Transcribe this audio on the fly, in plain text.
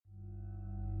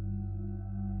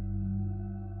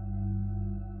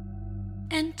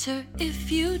Enter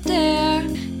if you dare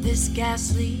this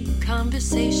ghastly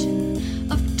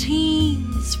conversation of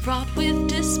teens fraught with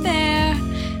despair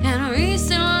and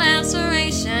recent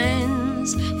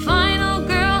lacerations. Final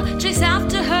girl, chase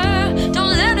after her,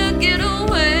 don't let her get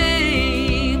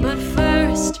away. But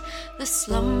first, the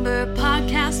Slumber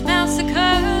Podcast Massacre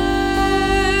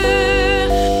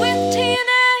with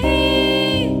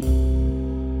TNA.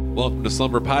 Welcome to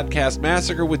Slumber Podcast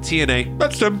Massacre with TNA.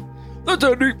 That's Tim. That's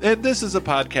Andy. And this is a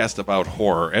podcast about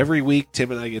horror. Every week, Tim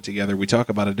and I get together. We talk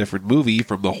about a different movie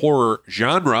from the horror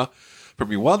genre,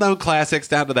 from your well-known classics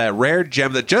down to that rare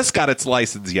gem that just got its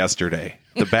license yesterday,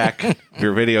 the back of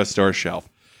your video store shelf.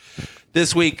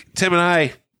 This week, Tim and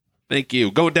I, thank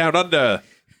you, going down under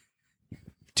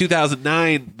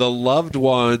 2009, The Loved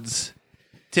Ones.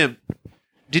 Tim,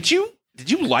 did you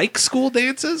like school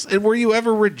dances? And were you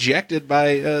ever rejected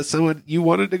by someone you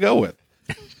wanted to go with?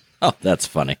 Oh, that's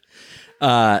funny.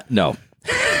 No.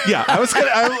 Yeah,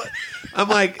 I'm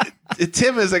like,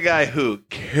 Tim is a guy who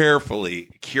carefully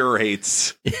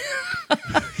curates.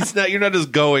 You're not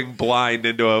just going blind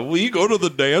into will you go to the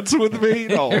dance with me?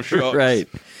 No, sure. Right.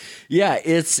 Yeah,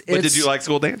 But did you like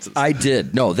school dances? I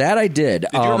did. No, that I did.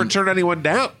 Did you ever turn anyone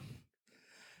down?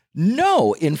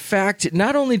 No. In fact,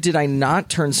 not only did I not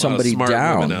turn somebody smart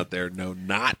down. Women out there, no,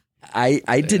 not.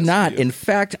 I did not. In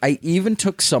fact, I even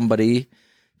took somebody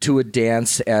to a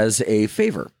dance as a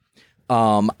favor.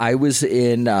 I was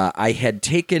I had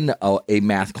taken a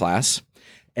math class,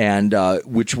 and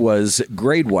which was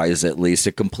grade-wise at least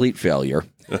a complete failure.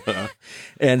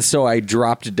 And so I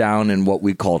dropped down in what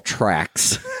we call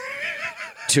tracks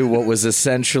to what was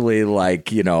essentially like,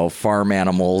 farm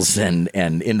animals and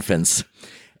infants,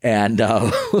 and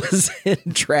was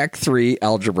in track 3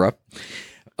 algebra.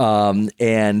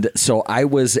 And so I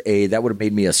was that would have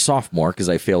made me a sophomore because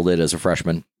I failed it as a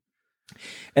freshman.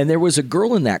 And there was a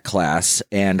girl in that class,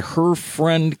 and her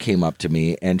friend came up to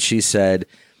me, and she said,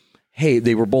 hey,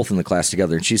 they were both in the class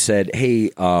together, and she said,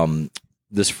 hey,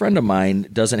 this friend of mine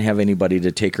doesn't have anybody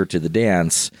to take her to the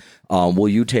dance. Will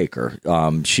you take her?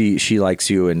 She likes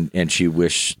you, and she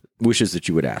wishes that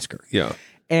you would ask her. Yeah.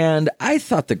 And I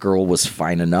thought the girl was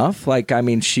fine enough. Like, I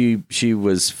mean, she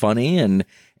was funny and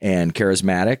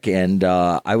charismatic, and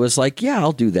I was like, yeah,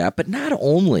 I'll do that. But not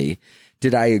only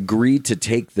did I agree to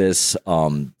take this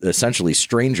essentially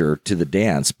stranger to the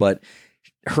dance, but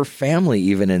her family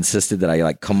even insisted that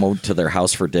I come out to their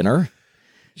house for dinner.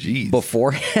 Jeez.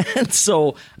 Beforehand.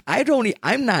 So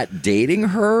I'm not dating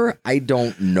her. I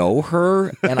don't know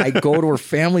her. And I go to her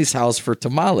family's house for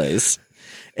tamales.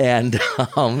 And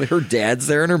her dad's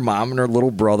there and her mom and her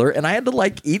little brother. And I had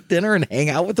to eat dinner and hang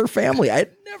out with her family. I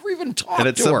had never even talked to her. And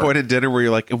at some point in dinner where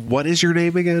you're like, what is your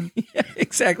name again? Yeah,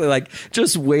 exactly.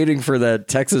 Just waiting for the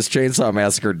Texas Chainsaw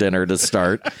Massacre dinner to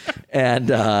start. And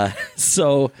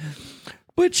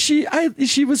but she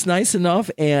was nice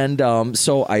enough. And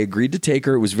so I agreed to take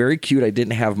her. It was very cute. I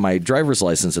didn't have my driver's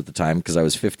license at the time because I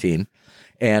was 15.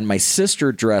 And my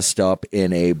sister dressed up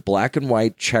in a black and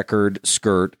white checkered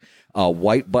skirt, a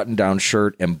white button-down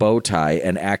shirt and bow tie,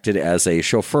 and acted as a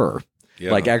chauffeur.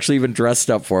 Yeah. Actually even dressed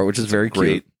up for it, which is very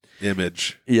great cute.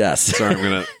 Image. Yes. Sorry, I'm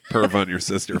going to perv on your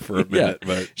sister for a minute. Yeah.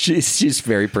 But she's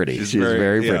very pretty. She's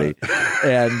very pretty.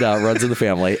 And runs in the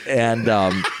family. And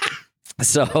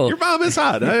so... Your mom is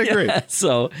hot. I agree. Yeah,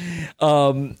 so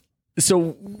it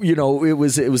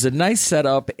was a nice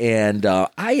setup, and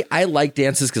I like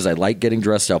dances because I like getting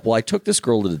dressed up. Well, I took this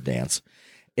girl to the dance,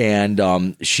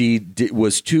 and she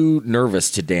was too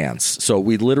nervous to dance, so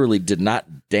we literally did not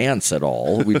dance at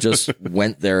all. We just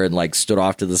went there and stood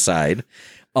off to the side,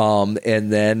 and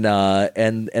then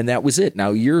and that was it.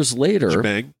 Now years later, did you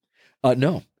bang?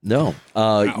 No.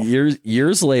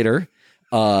 Years later,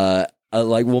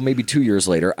 maybe 2 years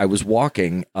later, I was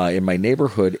walking in my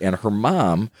neighborhood, and her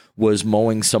mom was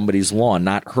mowing somebody's lawn,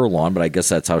 not her lawn, but I guess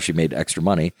that's how she made extra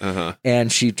money. Uh-huh.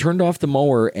 And she turned off the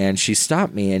mower, and she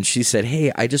stopped me, and she said,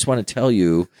 hey, I just want to tell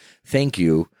you, thank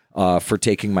you for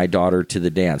taking my daughter to the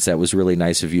dance. That was really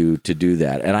nice of you to do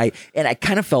that. And I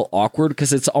kind of felt awkward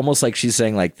because it's almost like she's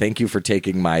saying thank you for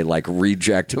taking my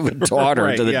reject of a daughter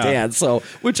right, to the yeah. dance. So,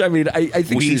 which I mean, I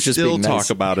think she's just being nice. We still talk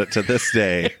about it to this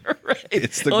day. Right.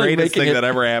 It's the greatest thing that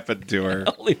ever happened to her.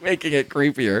 Only making it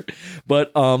creepier.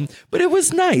 But it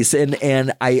was nice.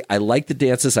 And I like the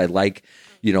dances. I like,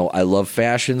 I love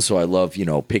fashion. So I love,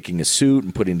 picking a suit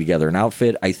and putting together an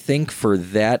outfit. I think for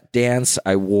that dance,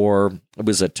 it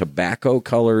was a tobacco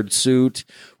colored suit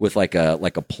with like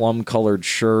a plum colored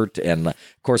shirt. And of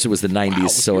course it was the 90s. Wow,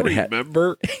 so it had,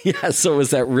 remember? Yeah. So it was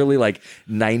that really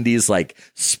 90s,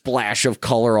 splash of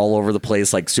color all over the place,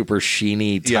 super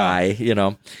sheeny tie,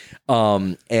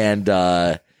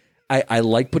 I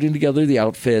like putting together the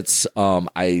outfits.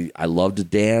 I love to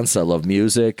dance. I love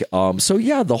music. So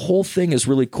yeah, the whole thing is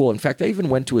really cool. In fact, I even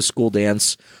went to a school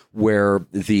dance where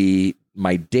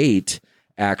my date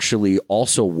actually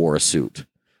also wore a suit.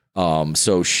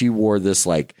 So she wore this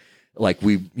like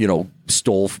we,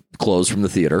 stole clothes from the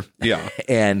theater. Yeah.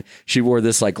 And she wore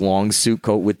this like long suit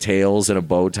coat with tails and a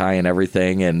bow tie and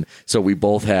everything. And so we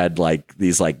both had like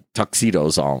these like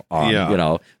tuxedos on,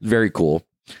 very cool.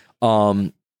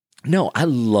 No, I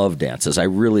love dances. I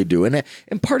really do. And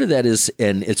part of that is,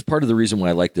 and it's part of the reason why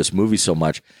I like this movie so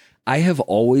much. I have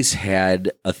always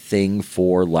had a thing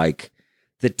for like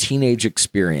the teenage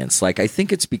experience. Like, I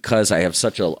think it's because I have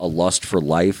such a lust for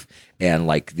life and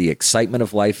like the excitement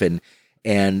of life.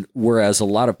 And whereas a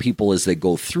lot of people, as they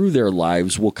go through their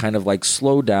lives, will kind of like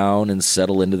slow down and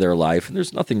settle into their life. And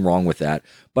there's nothing wrong with that.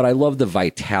 But I love the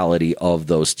vitality of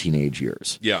those teenage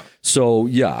years. Yeah. So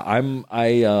yeah, I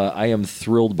am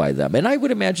thrilled by them. And I would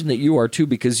imagine that you are too,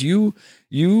 because you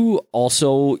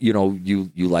also, you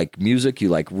like music, you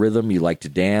like rhythm, you like to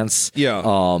dance. Yeah.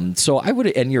 So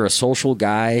and you're a social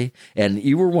guy, and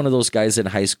you were one of those guys in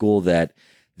high school that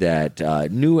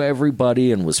knew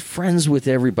everybody and was friends with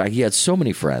everybody. He had so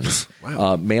many friends,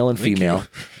 Wow. Male and female.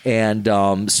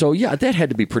 And so, yeah, that had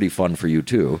to be pretty fun for you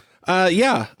too.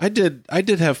 Yeah, I did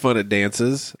have fun at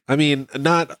dances. I mean,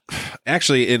 not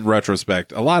actually, in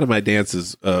retrospect, a lot of my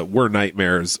dances were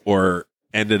nightmares or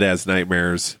ended as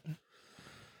nightmares.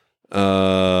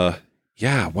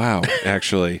 Yeah, wow,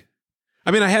 actually.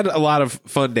 I mean, I had a lot of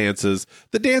fun dances.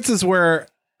 The dances where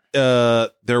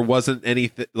there wasn't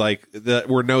anything, like, there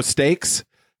were no stakes.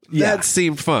 Yeah. That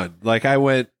seemed fun. Like, I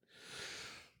went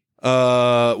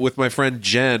with my friend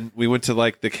Jen. We went to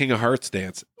like the King of Hearts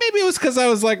dance. Maybe it was because I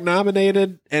was like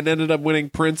nominated and ended up winning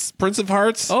Prince of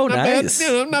Hearts. Oh, not nice.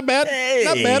 Bad. Not bad. Hey,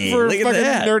 not bad for a look at fucking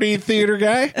that. nerdy theater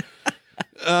guy.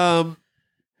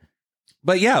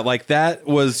 But yeah, like that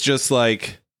was just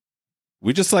like,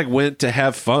 we just like went to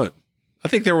have fun. I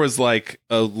think there was like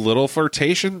a little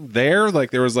flirtation there. Like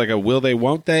there was like a will they,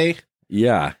 won't they?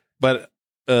 Yeah. But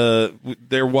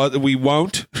we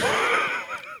won't.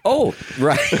 Oh,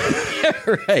 right.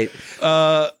 Right.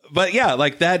 But yeah,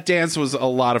 like that dance was a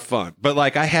lot of fun. But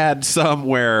like I had some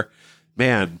where,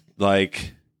 man,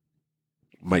 like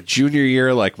my junior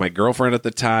year, like my girlfriend at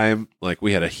the time, like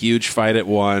we had a huge fight at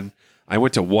one. I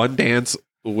went to one dance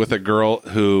with a girl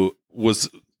who was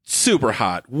super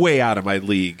hot, way out of my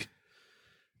league.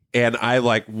 And I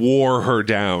like wore her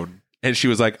down. And she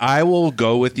was like, I will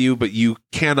go with you, but you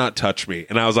cannot touch me.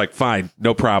 And I was like, fine,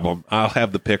 no problem. I'll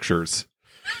have the pictures.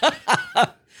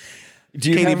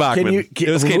 Katie Bachman. It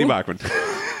was Katie Bachman.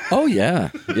 Oh, yeah.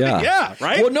 Yeah. Yeah,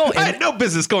 right? Well, no, I had no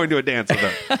business going to a dance with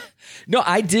her. No,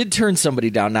 I did turn somebody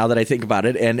down now that I think about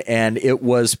it. And it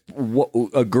was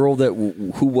a girl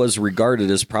who was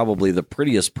regarded as probably the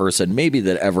prettiest person maybe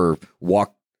that ever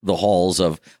walked the halls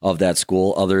of that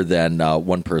school, other than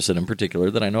one person in particular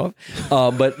that I know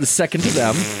of. But the second to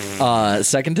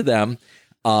them,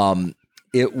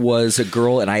 it was a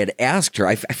girl, and I had asked her.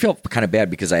 I felt kind of bad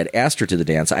because I had asked her to the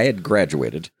dance. I had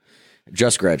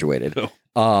just graduated.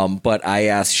 Oh. But I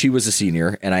asked, she was a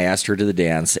senior, and I asked her to the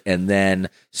dance, and then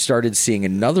started seeing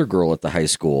another girl at the high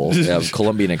school, a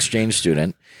Colombian exchange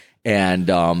student. And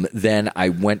then I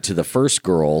went to the first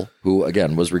girl, who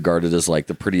again was regarded as like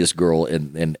the prettiest girl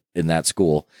in that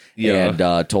school, and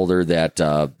told her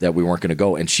that we weren't going to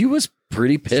go, and she was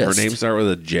pretty pissed. Does her name start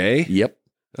with a J? Yep.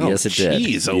 Oh, yes, it did.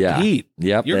 Jeez, Yeah. Pete.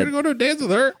 Yep. You're going to go to a dance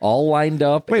with her? All lined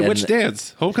up. Wait, and which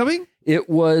dance? Homecoming? It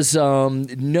was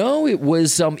no, it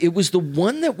was the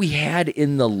one that we had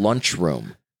in the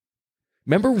lunchroom.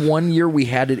 Remember one year we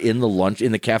had it in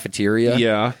the cafeteria?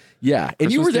 Yeah. Yeah. And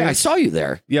Christmas you were there. dance? I saw you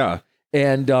there. Yeah.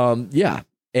 And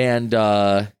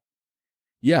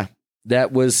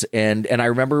that was and I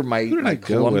remember Who did I my go with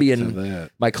to Colombian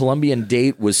that? my Colombian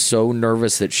date was so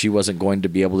nervous that she wasn't going to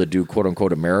be able to do quote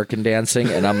unquote American dancing,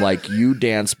 and I'm like, you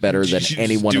dance better than You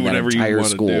anyone just in do that whatever you entire wanna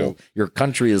school. do. Your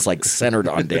country is like centered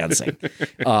on dancing.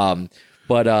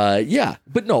 But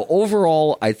no,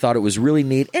 overall, I thought it was really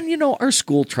neat. And, our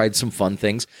school tried some fun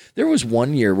things. There was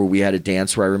one year where we had a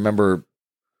dance where I remember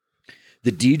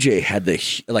the DJ had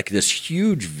this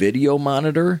huge video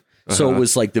monitor. So it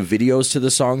was like the videos to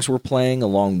the songs were playing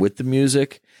along with the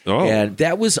music. Oh. And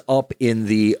that was up in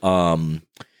the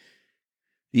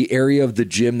area of the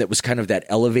gym that was kind of that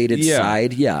elevated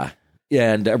side. Yeah.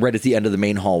 And right at the end of the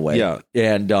main hallway. Yeah.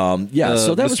 And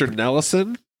so that Mr.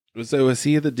 Nellison? Was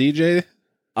he the DJ?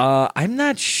 I'm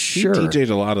not He sure. DJ'd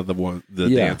a lot of the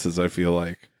dances, I feel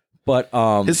like. But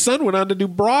His son went on to do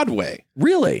Broadway.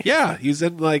 really? Yeah, he's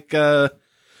in like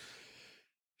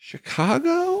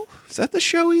Chicago? Is that the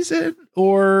show he's in?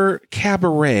 Or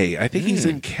Cabaret? I think he's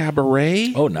in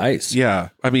Cabaret. Oh, nice. Yeah.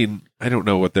 I mean, I don't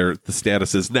know what the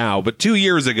status is now, but 2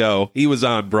 years ago, he was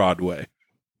on Broadway.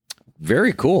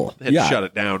 Very cool. They had to shut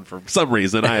it down for some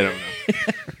reason. I don't know.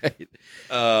 Right.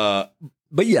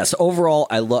 But yes, overall,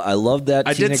 I love that.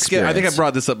 I did skip. I think I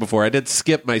brought this up before. I did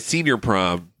skip my senior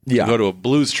prom to go to a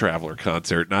Blues Traveler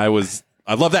concert, and I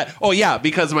love that. Oh yeah,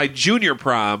 because my junior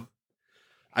prom,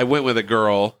 I went with a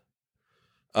girl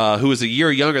who was a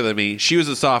year younger than me. She was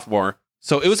a sophomore,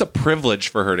 so it was a privilege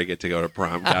for her to get to go to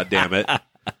prom. God damn it!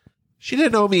 She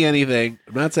didn't owe me anything.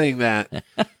 I'm not saying that,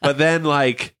 but then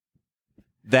like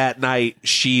that night,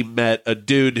 she met a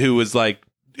dude who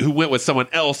went with someone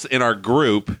else in our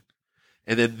group.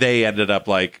 And then they ended up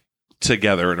like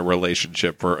together in a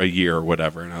relationship for a year or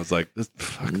whatever. And I was like,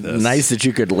 fuck this. Nice that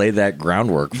you could lay that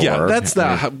groundwork for her. Yeah, that's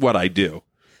what I do.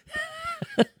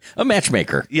 A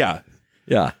matchmaker. Yeah.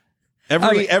 Yeah.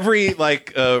 Every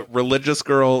like religious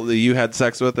girl that you had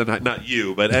sex with, and not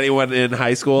you, but anyone in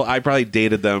high school, I probably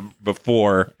dated them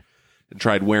before and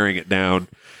tried wearing it down.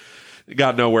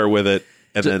 Got nowhere with it.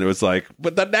 And then it was like,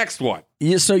 but the next one.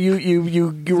 Yeah, so you were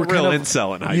real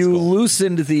incel in high school. You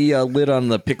loosened the lid on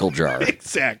the pickle jar.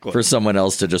 Exactly. For someone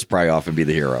else to just pry off and be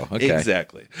the hero. Okay.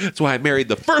 Exactly. That's why I married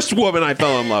the first woman I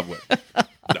fell in love with.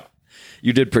 No.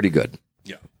 You did pretty good.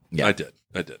 Yeah. I did.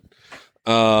 But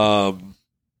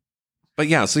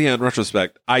yeah, so yeah, in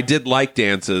retrospect, I did like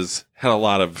dances, had a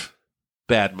lot of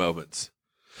bad moments.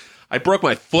 I broke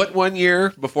my foot one year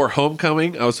before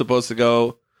homecoming. I was supposed to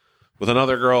go with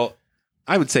another girl,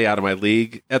 I would say out of my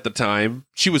league at the time.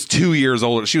 She was 2 years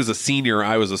older. She was a senior.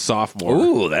 I was a sophomore.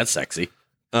 Ooh, that's sexy.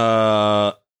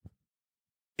 And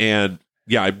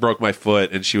yeah, I broke my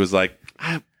foot, and she was like,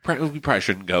 we probably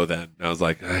shouldn't go then. And I was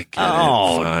like, I get it.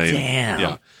 Fine. Damn.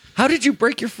 Yeah. How did you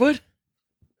break your foot?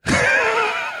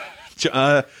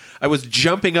 I was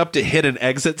jumping up to hit an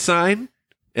exit sign,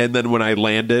 and then when I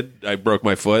landed, I broke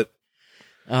my foot.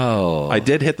 Oh. I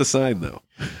did hit the sign, though.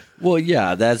 Well,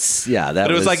 yeah, but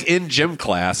it was like in gym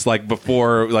class, like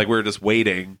before, like we were just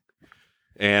waiting,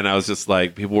 and I was just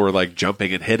like, people were like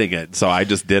jumping and hitting it, so I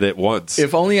just did it once.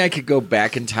 If only I could go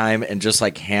back in time and just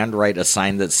like handwrite a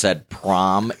sign that said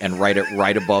prom and write it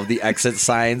right above the exit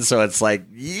sign, so it's like,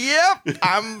 yep,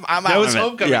 I'm out. That was of it.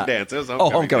 homecoming Yeah. dance. It was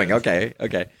homecoming. dance.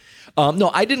 Okay.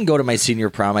 No, I didn't go to my senior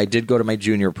prom. I did go to my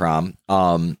junior prom.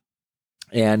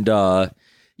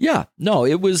 Yeah, no,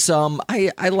 it was.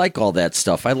 I like all that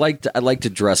stuff. I like to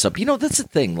dress up. You know, that's the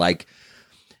thing. Like,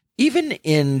 even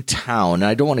in town, and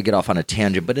I don't want to get off on a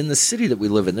tangent, but in the city that we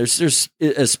live in, there's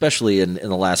especially in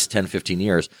the last 10, 15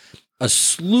 years, a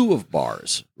slew of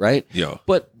bars, right? Yeah.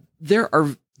 But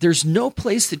there's no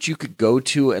place that you could go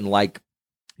to and like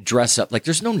dress up. Like,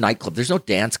 there's no nightclub, there's no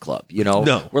dance club, you know?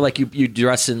 No. Where like you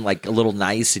dress in like a little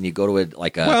nice and you go to it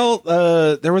like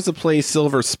a there was a place,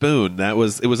 Silver Spoon, it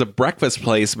was a breakfast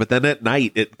place, but then at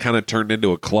night it kind of turned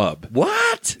into a club.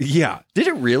 What? Yeah. Did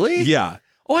it really? Yeah.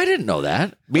 Oh, I didn't know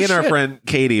that. Me and our friend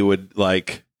Katie would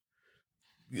like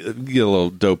get a little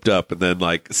doped up and then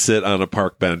like sit on a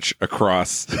park bench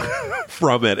across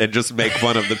from it and just make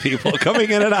fun of the people coming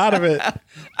in and out of it.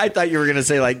 I thought you were going to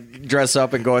say like dress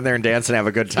up and go in there and dance and have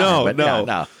a good time.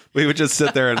 No. We would just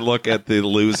sit there and look at the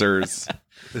losers.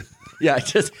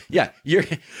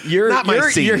 You're Not my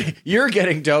scene. You're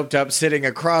getting doped up sitting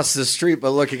across the street, but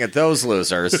looking at those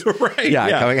losers. Right.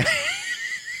 Yeah. Yeah.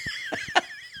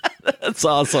 That's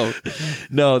awesome.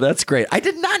 No, that's great. I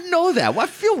did not know that. Well, I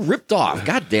feel ripped off.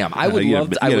 God damn. I would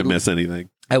love to. I didn't miss anything.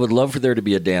 I would love for there to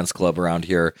be a dance club around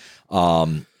here.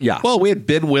 Yeah. Well, we had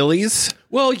Ben Willie's.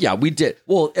 Well, yeah, we did.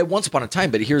 Well, at once upon a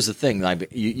time, but here's the thing: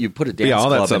 you put a dance all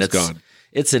club, that and stuff's gone.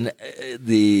 It's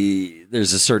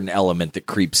there's a certain element that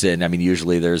creeps in. I mean,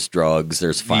 usually there's drugs,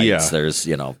 there's fights, there's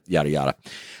yada yada.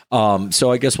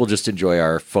 So I guess we'll just enjoy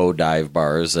our faux dive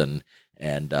bars and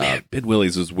Man, Ben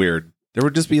Willie's was weird. There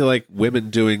would just be like women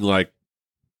doing like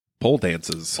pole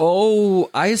dances. Oh,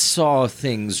 I saw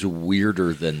things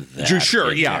weirder than that.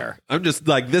 Sure, yeah. There. I'm just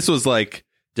like, this was like.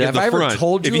 Have I ever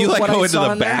told you if you like what go I into saw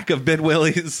the in back there? of Ben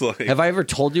Willie's? Like, Have I ever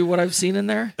told you what I've seen in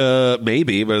there?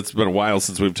 Maybe, but it's been a while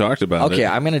since we've talked about it. Okay,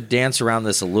 I'm going to dance around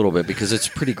this a little bit because it's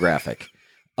pretty graphic.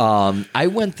 I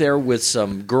went there with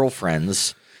some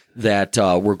girlfriends that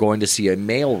were going to see a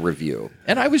male review.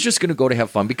 And I was just going to go to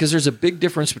have fun because there's a big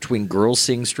difference between girls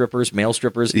seeing strippers, male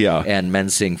strippers, and men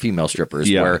seeing female strippers,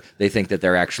 where they think that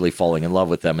they're actually falling in love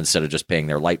with them instead of just paying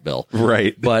their light bill.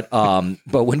 Right. But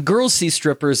when girls see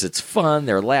strippers, it's fun.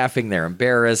 They're laughing. They're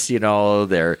embarrassed. You know,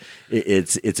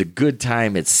 it's a good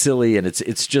time. It's silly. And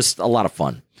it's just a lot of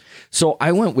fun. So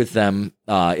I went with them,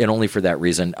 and only for that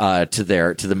reason, to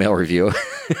the male review.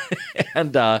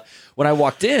 And when I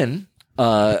walked in,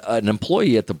 an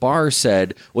employee at the bar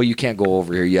said, "Well, you can't go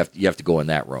over here. You have to go in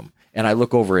that room." And I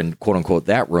look over in quote unquote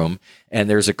that room, and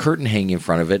there's a curtain hanging in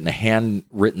front of it and a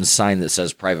handwritten sign that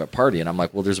says private party. And I'm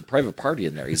like, "Well, there's a private party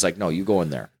in there." He's like, "No, you go in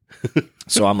there."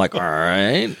 So I'm like, "All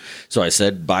right." So I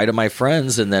said bye to my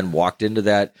friends and then walked into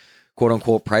that quote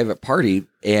unquote private party.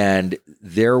 And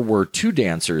there were 2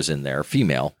 dancers in there,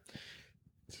 female.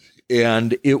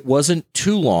 And it wasn't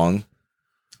too long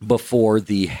before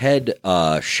the head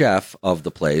chef of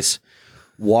the place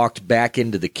walked back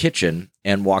into the kitchen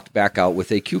and walked back out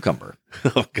with a cucumber.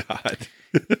 Oh, God.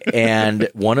 And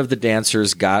one of the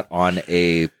dancers got on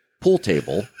a pool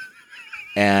table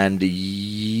and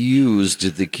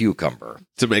used the cucumber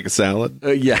To make a salad?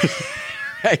 yeah.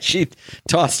 She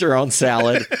tossed her own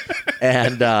salad,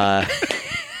 and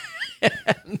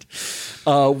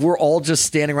we're all just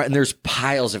standing around, and there's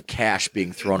piles of cash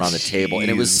being thrown on the table,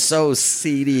 and it was so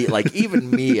seedy. Like,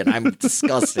 even me, and I'm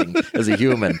disgusting as a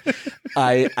human,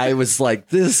 I was like,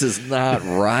 this is not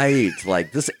right.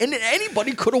 Like this, and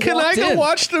anybody could have walked in. Can I go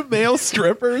watch the male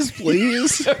strippers,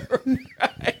 please?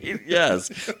 Right,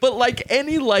 yes. But like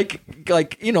any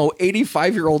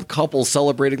 85-year-old couple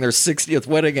celebrating their 60th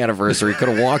wedding anniversary could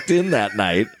have walked in that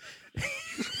night.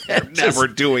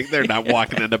 They're not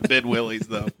walking into Ben Willie's,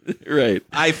 though. Right.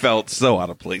 I felt so out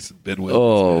of place in Ben Willie's.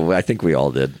 Oh, I think we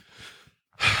all did.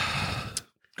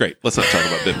 Great. Let's not talk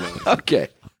about Ben Willie's. Okay.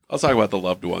 Let's talk about the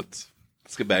loved ones.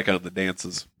 Let's get back on the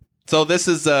dances. So this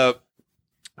is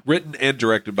written and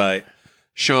directed by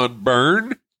Sean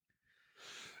Byrne.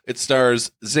 It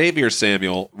stars Xavier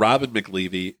Samuel, Robin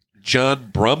McLeavy, John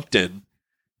Brumpton.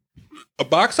 A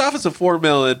box office of $4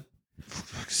 million.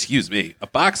 Excuse me.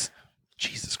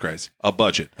 Jesus Christ. A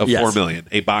budget of $4 million.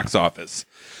 A box office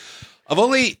of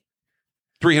only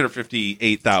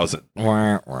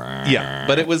 $358,000. Yeah,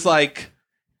 but it was like,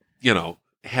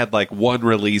 had like one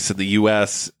release in the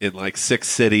U.S. in like 6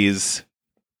 cities.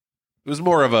 It was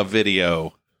more of a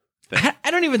video thing.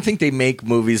 I don't even think they make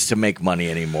movies to make money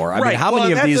anymore. I mean, how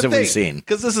many of these have we seen?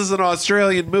 Because this is an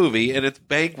Australian movie and it's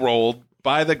bankrolled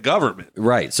by the government.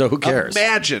 Right. So who cares?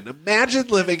 Imagine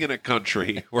living in a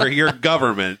country where your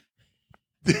government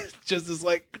just is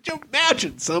like, could you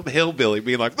imagine some hillbilly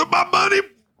being like, my money,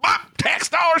 my tax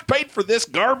dollars paid for this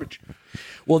garbage?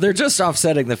 Well, they're just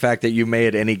offsetting the fact that you may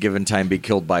at any given time be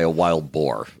killed by a wild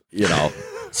boar,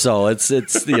 So it's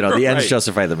the ends Right.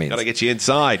 justify the means. Gotta get you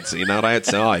inside, so you're not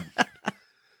outside.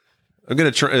 I'm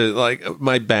gonna try,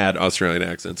 my bad Australian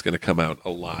accent's gonna come out a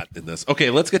lot in this. Okay,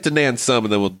 let's get to Nan some,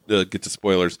 and then we'll get to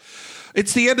spoilers.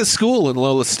 It's the end of school, and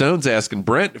Lola Stone's asking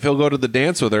Brent if he'll go to the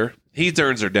dance with her. He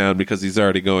turns her down because he's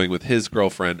already going with his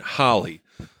girlfriend, Holly.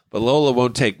 But Lola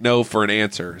won't take no for an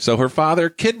answer, so her father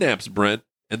kidnaps Brent,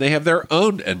 and they have their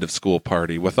own end-of-school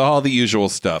party with all the usual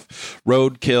stuff.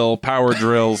 Roadkill, power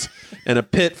drills, and a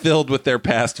pit filled with their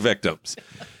past victims.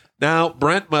 Now,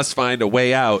 Brent must find a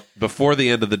way out before the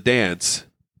end of the dance,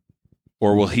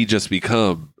 or will he just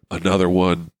become another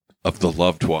one of the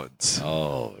loved ones?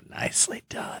 Oh, nicely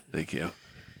done. Thank you.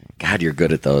 God, you're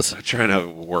good at those. I'm trying to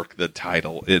work the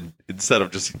title instead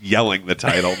of just yelling the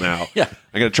title now. Yeah.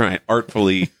 I'm going to try and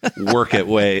artfully work it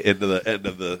way into the end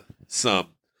of the sum.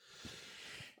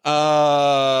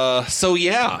 So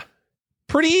yeah,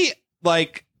 pretty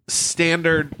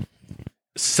standard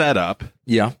setup.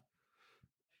 Yeah.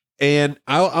 And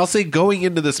I'll say going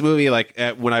into this movie,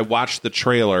 when I watched the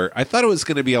trailer, I thought it was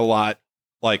going to be a lot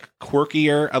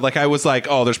quirkier. I was like,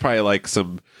 oh, there's probably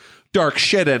some dark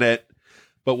shit in it,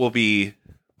 but will be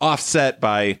offset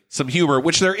by some humor,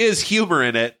 which there is humor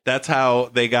in it. That's how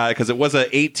they got it, because it was an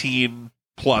 18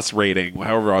 plus rating,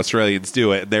 however Australians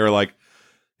do it. And they were like,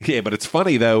 yeah, but it's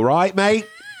funny though, right, mate?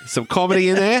 Some comedy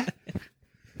in there.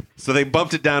 So they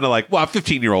bumped it down to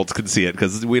 15-year-olds can see it,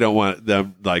 because we don't want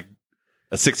them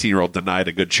a 16-year-old denied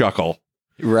a good chuckle.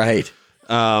 Right.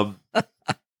 But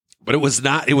it was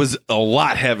not. It was a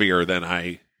lot heavier than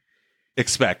I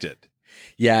expected.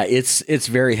 Yeah, it's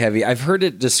very heavy. I've heard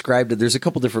it described. There's a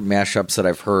couple different mashups that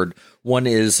I've heard. One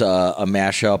is a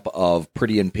mashup of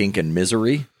Pretty in Pink and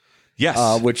Misery.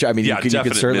 Yes. Which, I mean, you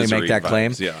could certainly make that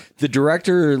claim. Yeah. The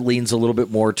director leans a little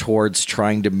bit more towards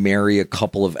trying to marry a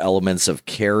couple of elements of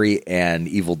Carrie and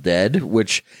Evil Dead,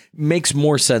 which makes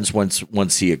more sense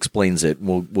once he explains it.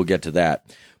 We'll get to that.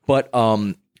 But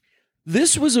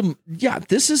this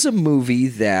is a movie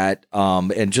that,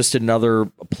 and just another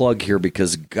plug here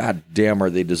because God damn are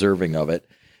they deserving of it.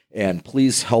 And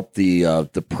please help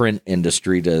the print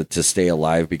industry to stay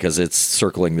alive because it's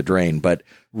circling the drain. But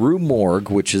Rue Morgue,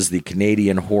 which is the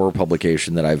Canadian horror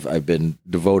publication that I've been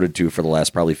devoted to for the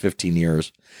last probably 15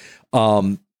 years,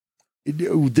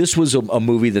 this was a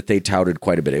movie that they touted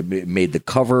quite a bit. It made the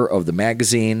cover of the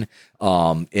magazine,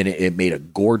 and it made a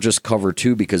gorgeous cover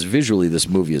too because visually this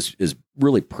movie is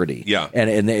really pretty. Yeah,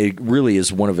 and it really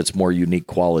is one of its more unique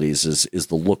qualities is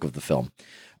the look of the film.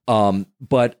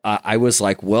 But I was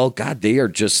like, well, God, they are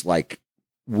just like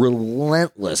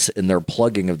relentless in their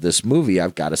plugging of this movie.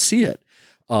 I've got to see it.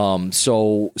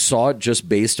 So saw it just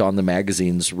based on the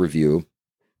magazine's review.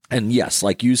 And yes,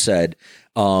 like you said,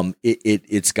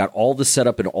 it's got all the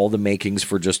setup and all the makings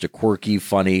for just a quirky,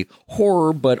 funny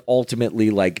horror, but ultimately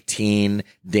like teen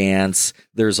dance.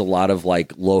 There's a lot of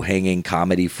like low-hanging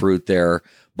comedy fruit there.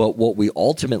 But what we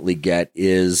ultimately get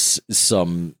is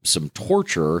some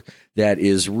torture that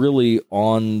is really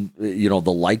on, the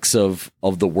likes of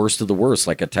the worst,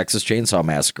 like a Texas Chainsaw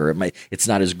Massacre. It's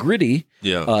not as gritty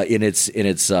in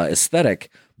its aesthetic,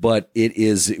 but it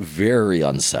is very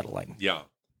unsettling. Yeah.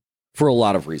 For a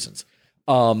lot of reasons.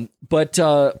 But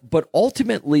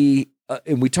ultimately,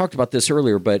 and we talked about this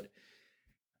earlier, but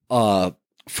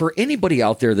for anybody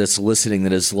out there that's listening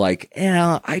that is like,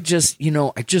 I just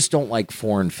don't like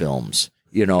foreign films,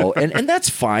 and that's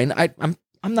fine. I'm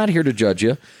not here to judge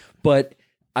you, but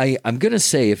I'm going to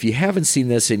say if you haven't seen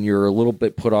this and you're a little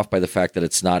bit put off by the fact that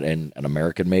it's not an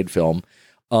American-made film,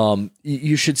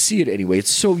 you should see it anyway. It's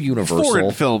so universal.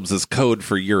 Foreign films is code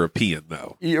for European,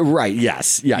 though. Right.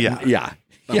 Yes. Yeah.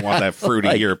 I want that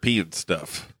fruity European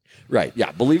stuff. Right.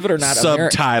 Yeah. Believe it or not,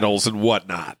 subtitles and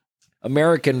whatnot.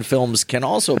 American films can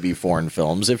also be foreign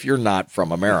films if you're not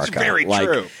from America. It's very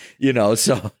true.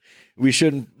 So we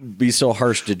shouldn't be so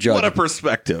harsh to judge. What a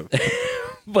perspective.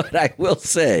 But I will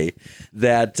say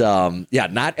that,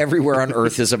 not everywhere on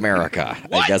earth is America.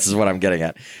 I guess is what I'm getting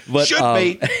at. But, should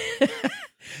be.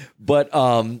 But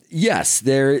yes,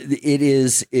 there it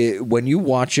is. When you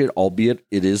watch it, albeit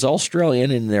it is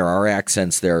Australian and there are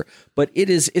accents there, but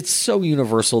it's so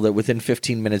universal that within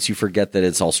 15 minutes you forget that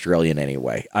it's Australian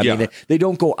anyway. I mean, they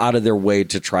don't go out of their way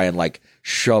to try and like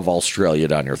shove Australia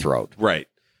down your throat. Right.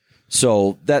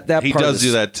 So that he part does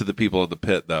do that to the people in the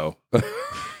pit, though.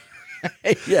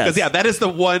 Yes. That is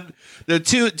the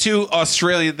two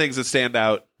Australian things that stand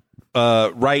out.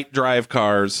 Right drive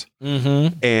cars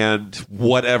and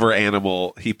whatever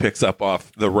animal he picks up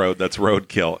off the road that's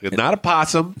roadkill. It's not a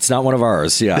possum. It's not one of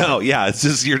ours. Yeah. No, yeah. It's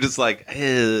just you're just like,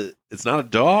 it's not a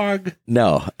dog.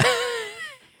 No.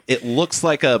 It looks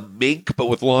like a mink, but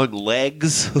with long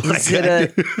legs.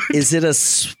 Is it a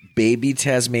baby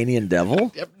Tasmanian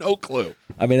devil? I have no clue.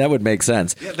 I mean, that would make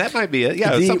sense. Yeah, that might be it.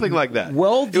 Yeah, something like that.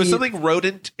 Well, it was something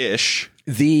rodent-ish.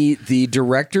 The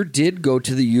director did go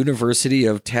to the University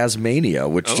of Tasmania,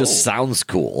 which just sounds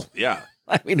cool. Yeah.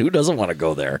 I mean, who doesn't want to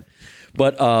go there?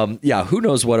 But who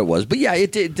knows what it was? But yeah,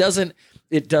 it doesn't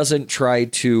try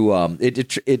to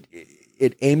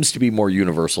it aims to be more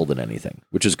universal than anything,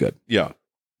 which is good. Yeah.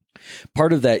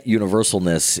 Part of that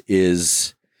universalness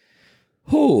is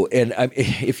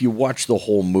if you watch the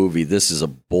whole movie, this is a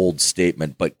bold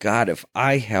statement, but God, if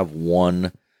I have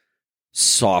one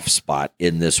soft spot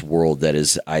in this world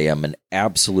I am an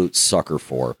absolute sucker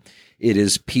for, it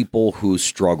is people who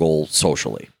struggle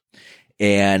socially.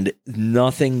 And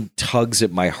nothing tugs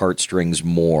at my heartstrings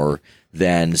more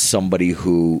than somebody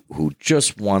who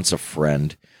just wants a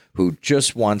friend, who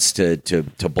just wants to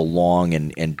belong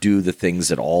and do the things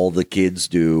that all the kids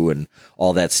do and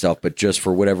all that stuff, but just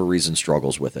for whatever reason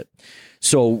struggles with it.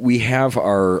 So we have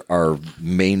our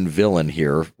main villain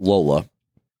here, Lola.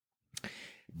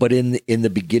 But in the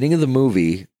beginning of the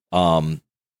movie, and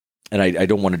I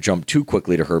don't want to jump too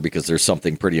quickly to her because there's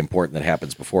something pretty important that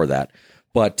happens before that.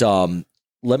 But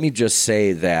let me just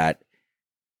say that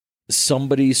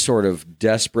somebody sort of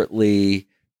desperately,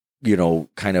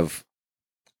 kind of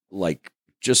like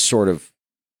just sort of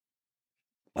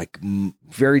like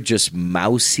very just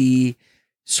mousy,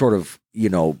 sort of,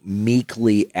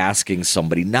 meekly asking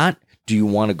somebody, not do you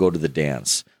want to go to the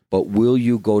dance, but will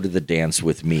you go to the dance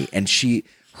with me? And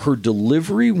her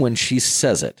delivery when she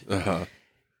says it,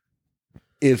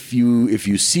 if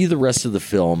you see the rest of the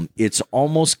film, it's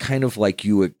almost kind of like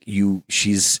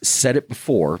she's said it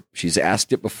before, she's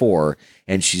asked it before,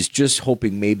 and she's just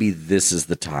hoping maybe this is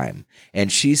the time.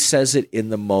 And she says it in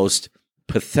the most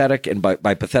pathetic, and by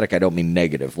pathetic I don't mean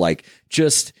negative, like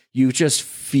you just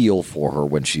feel for her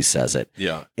when she says it.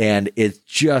 Yeah. And it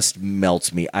just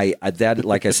melts me. That,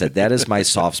 like I said, that is my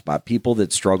soft spot. People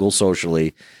that struggle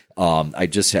socially, I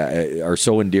just are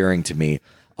so endearing to me.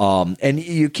 And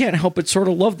you can't help but sort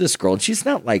of love this girl. And she's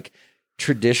not like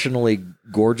traditionally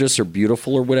gorgeous or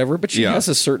beautiful or whatever, but she has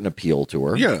a certain appeal to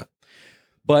her. Yeah.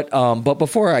 But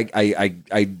before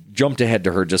I jumped ahead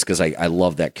to her just because I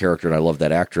love that character and I love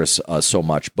that actress so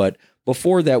much. But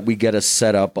before that, we get a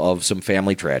setup of some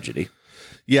family tragedy.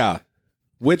 Yeah.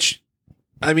 Which,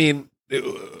 I mean, it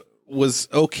was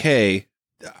okay.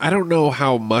 I don't know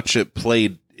how much it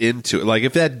played into it. Like,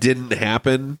 if that didn't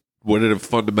happen, would it have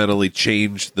fundamentally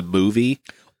changed the movie?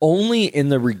 Only in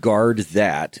the regard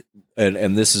that,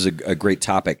 and this is a great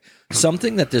topic,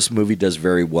 something that this movie does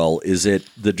very well is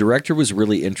the director was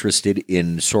really interested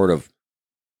in sort of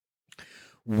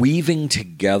weaving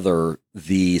together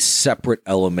the separate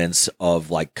elements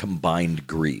of like combined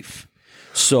grief.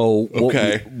 So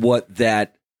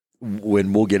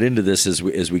when we'll get into this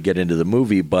as we get into the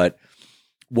movie, but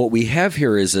what we have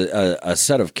here is a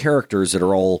set of characters that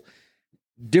are all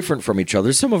different from each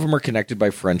other. Some of them are connected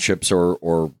by friendships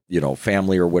or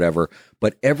family or whatever,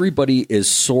 but everybody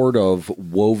is sort of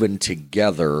woven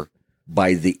together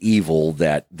by the evil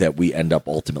that we end up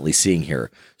ultimately seeing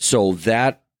here. So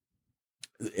that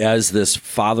as this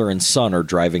father and son are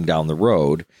driving down the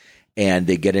road and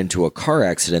they get into a car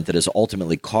accident that is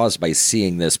ultimately caused by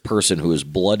seeing this person who is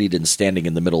bloodied and standing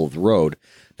in the middle of the road.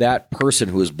 That person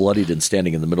who is bloodied and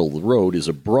standing in the middle of the road is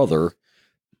a brother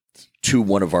to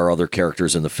one of our other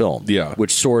characters in the film. Yeah.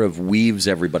 Which sort of weaves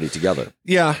everybody together.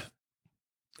 Yeah.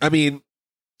 I mean,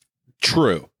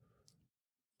 true.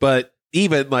 But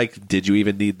even like, did you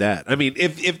even need that? I mean,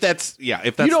 if that's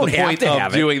the point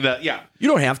of doing that, you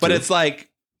don't have to. But it's like,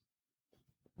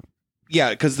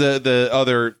 because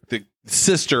the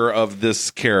sister of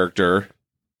this character,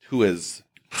 who is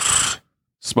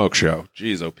Smoke Show.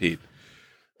 Jeez, oh Pete.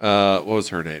 What was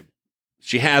her name?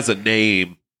 She has a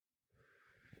name.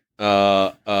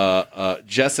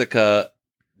 Jessica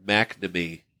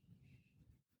McNamee.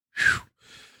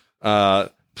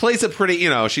 Plays a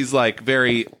pretty, she's like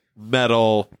very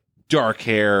metal, dark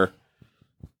hair,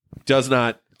 does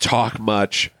not talk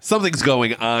much. Something's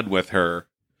going on with her.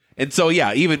 And so,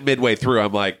 even midway through,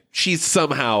 I'm like, she's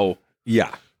somehow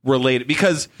related.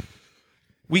 Because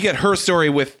we get her story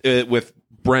with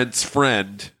Brent's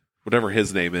friend, whatever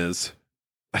his name is.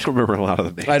 I don't remember a lot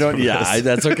of the names. I don't.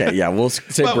 That's okay. Yeah, we'll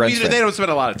say Brent's friend. They don't spend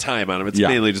a lot of time on him. It's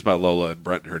mainly just about Lola and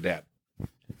Brent and her dad.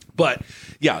 But,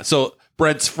 so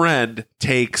Brent's friend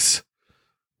takes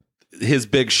his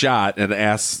big shot and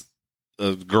asks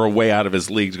a girl way out of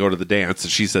his league to go to the dance,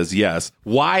 and she says yes.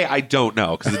 Why? I don't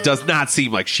know, because it does not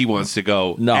seem like she wants to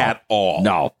go at all.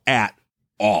 No. At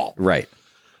all. Right.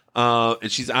 And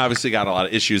she's obviously got a lot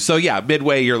of issues. So,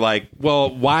 midway, you're like,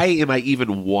 well, why am I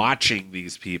even watching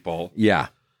these people? Yeah.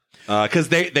 Because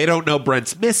they don't know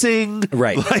Brent's missing.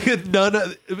 Right. Like,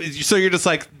 so you're just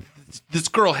like, this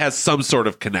girl has some sort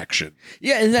of connection.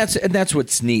 Yeah, and that's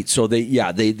what's neat. So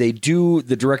they do,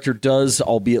 the director does,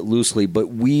 albeit loosely, but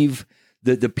weave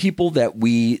the people that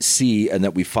we see and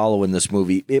that we follow in this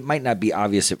movie. It might not be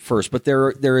obvious at first, but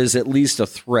there is at least a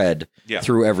thread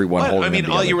through everyone. But, holding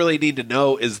all you really need to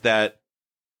know is that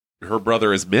her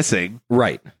brother is missing.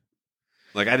 Right.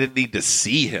 Like, I didn't need to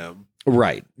see him.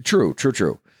 Right. True.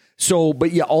 So,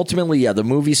 but ultimately, the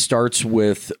movie starts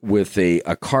with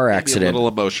a car accident. Maybe a little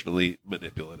emotionally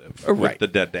manipulative with the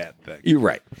dead dad thing. You're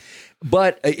right.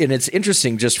 But, and it's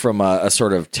interesting just from a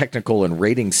sort of technical and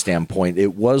rating standpoint,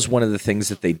 it was one of the things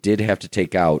that they did have to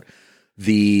take out.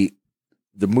 The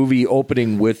movie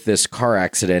opening with this car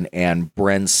accident and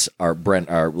Brent,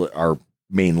 our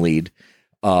main lead,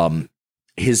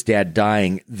 his dad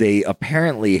dying, they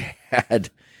apparently had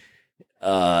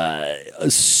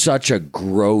such a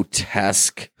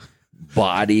grotesque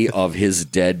body of his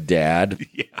dead dad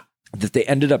that they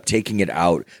ended up taking it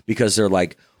out because they're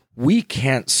like, we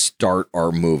can't start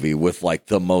our movie with like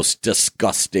the most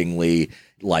disgustingly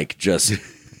like just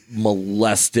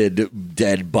molested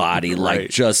dead body, like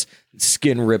just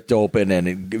skin ripped open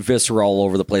and viscera all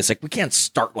over the place. Like, we can't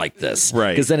start like this,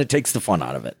 right? Because then it takes the fun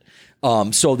out of it.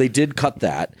 So they did cut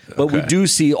that, but we do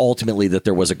see ultimately that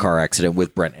there was a car accident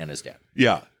with Brent and his dad.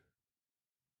 Yeah.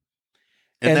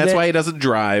 And that's why he doesn't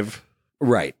drive.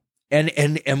 Right.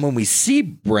 And when we see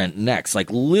Brent next,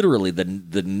 like literally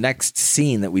the next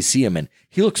scene that we see him in,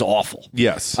 he looks awful.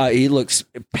 Yes. He looks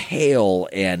pale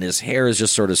and his hair is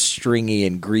just sort of stringy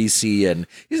and greasy, and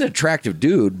he's an attractive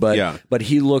dude, but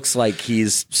he looks like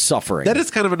he's suffering. That is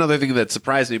kind of another thing that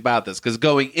surprised me about this, because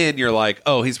going in, you're like,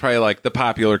 oh, he's probably like the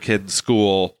popular kid in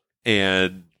school,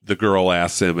 and the girl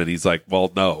asks him, and he's like, well,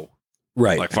 no.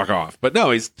 Right. Like, fuck off. But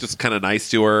no, he's just kind of nice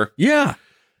to her. Yeah.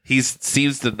 He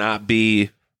seems to not be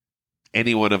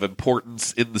anyone of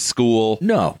importance in the school.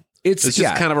 No. It's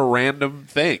just kind of a random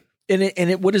thing.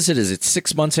 what is it? Is it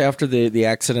 6 months after the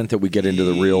accident that we get into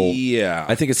the real? Yeah.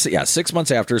 I think it's 6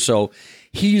 months after. So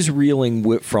he's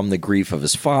reeling from the grief of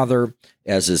his father,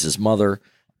 as is his mother.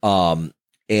 But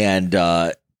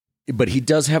he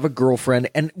does have a girlfriend.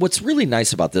 And what's really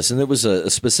nice about this, and it was a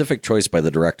specific choice by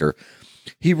the director,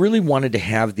 he really wanted to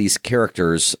have these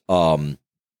characters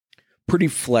pretty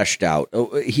fleshed out.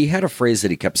 He had a phrase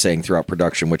that he kept saying throughout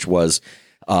production, which was,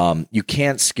 you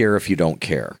can't scare if you don't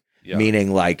care. Yeah.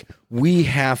 Meaning, like, we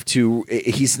have to.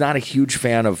 He's not a huge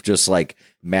fan of just like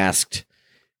masked,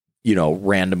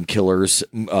 random killers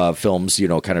films,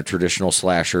 kind of traditional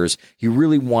slashers. He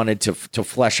really wanted to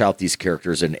flesh out these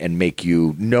characters and make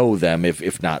you know them,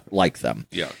 if not like them.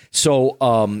 Yeah.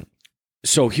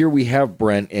 So here we have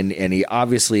Brent, and he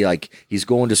obviously, like, he's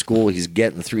going to school, he's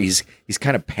getting through, he's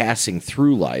kind of passing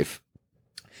through life,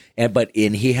 but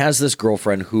he has this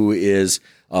girlfriend who is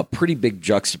a pretty big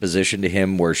juxtaposition to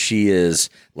him, where she is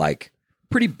like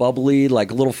pretty bubbly,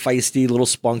 like a little feisty, a little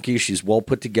spunky. She's well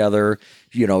put together.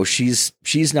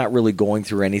 She's not really going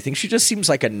through anything. She just seems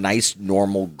like a nice,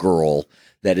 normal girl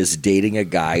that is dating a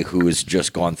guy who has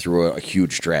just gone through a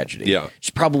huge tragedy. Yeah.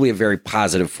 She's probably a very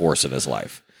positive force in his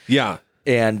life. Yeah.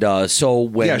 And so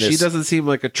when she doesn't seem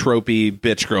like a tropey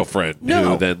bitch girlfriend.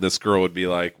 No. Who then this girl would be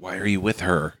like, why are you with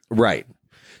her? Right.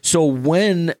 So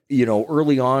when,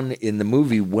 early on in the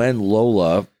movie, when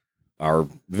Lola, our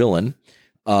villain,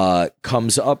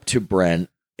 comes up to Brent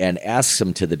and asks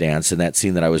him to the dance, in that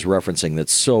scene that I was referencing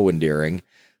that's so endearing,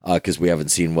 because we haven't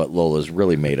seen what Lola's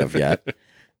really made of yet.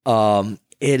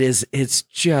 It's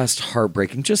just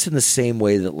heartbreaking, just in the same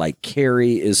way that, like,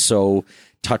 Carrie is so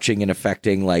touching and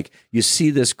affecting. Like, you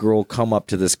see this girl come up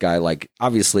to this guy, like,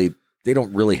 obviously they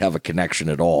don't really have a connection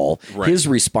at all. Right. His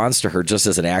response to her, just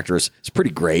as an actress, is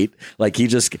pretty great. Like,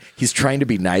 he's trying to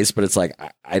be nice, but it's like,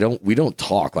 we don't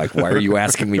talk. Like, why are you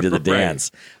asking me to the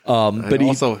dance? But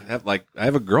I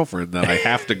have a girlfriend that I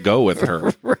have to go with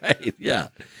her. Right. Yeah.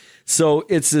 So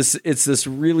it's this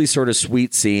really sort of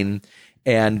sweet scene.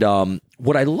 And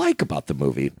what I like about the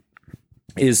movie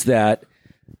is that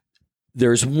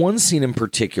there's one scene in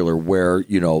particular where,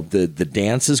 the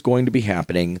dance is going to be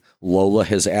happening. Lola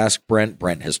has asked Brent.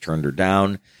 Brent has turned her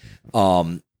down.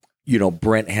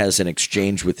 Brent has an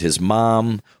exchange with his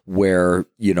mom where,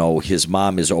 his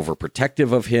mom is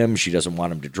overprotective of him. She doesn't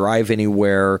want him to drive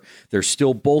anywhere. They're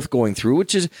still both going through,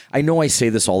 which is, I know I say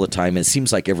this all the time. It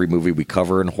seems like every movie we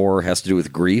cover in horror has to do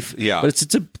with grief. Yeah. But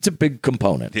it's a big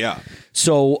component. Yeah.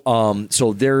 So,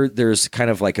 there's kind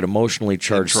of like an emotionally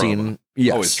charged scene.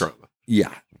 Yes. Always trauma.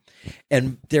 Yeah.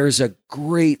 And there's a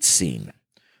great scene.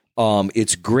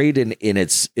 It's great in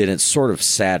its sort of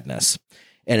sadness,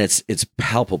 and it's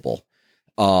palpable.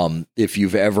 If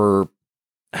you've ever,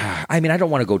 I don't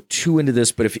want to go too into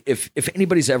this, but if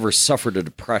anybody's ever suffered a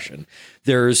depression,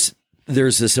 there's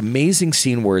this amazing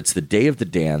scene where it's the day of the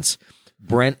dance.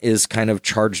 Brent is kind of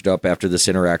charged up after this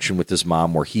interaction with his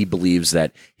mom, where he believes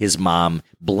that his mom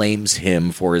blames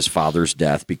him for his father's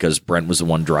death because Brent was the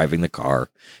one driving the car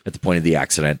at the point of the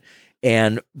accident.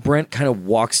 And Brent kind of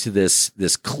walks to this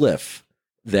cliff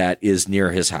that is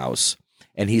near his house,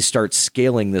 and he starts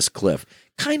scaling this cliff,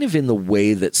 kind of in the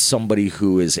way that somebody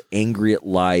who is angry at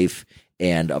life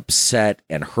and upset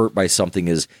and hurt by something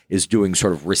is doing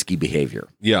sort of risky behavior.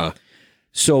 Yeah.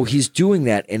 So he's doing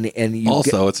that, and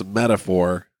it's a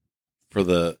metaphor for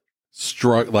the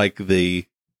the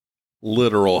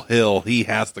literal hill he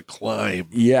has to climb.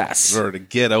 Yes, in order to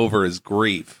get over his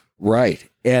grief. Right,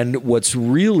 and what's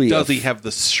really does he have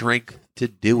the strength to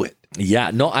do it?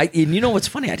 Yeah, no, and what's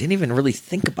funny? I didn't even really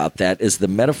think about that as the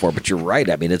metaphor, but you're right.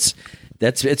 I mean, it's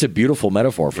a beautiful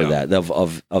metaphor for that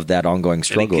of that ongoing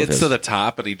struggle. And he gets to the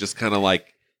top, and he just kind of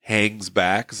like hangs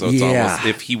back, so it's almost,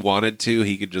 if he wanted to,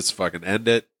 he could just fucking end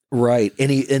it. Right.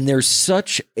 And there's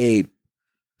such a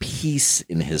peace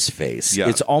in his face. Yeah.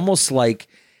 It's almost like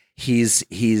he's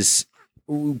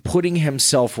putting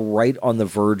himself right on the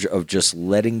verge of just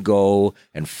letting go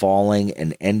and falling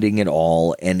and ending it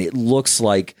all, and it looks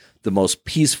like the most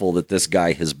peaceful that this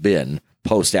guy has been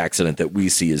post-accident that we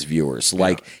see as viewers.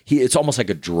 Like, it's almost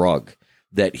like a drug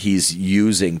that he's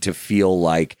using to feel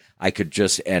like I could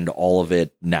just end all of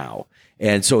it now.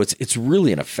 And so it's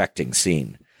really an affecting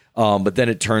scene. But then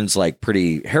it turns like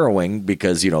pretty harrowing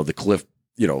because, the cliff,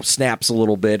 snaps a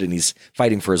little bit and he's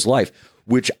fighting for his life,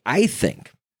 which I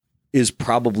think is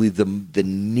probably the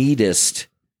neatest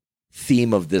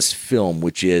theme of this film,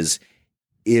 which is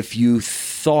if you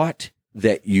thought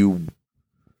that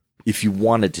if you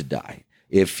wanted to die,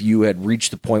 if you had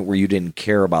reached the point where you didn't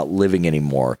care about living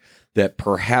anymore, that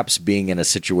perhaps being in a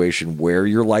situation where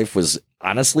your life was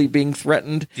honestly being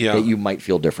threatened, that you might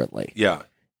feel differently. Yeah.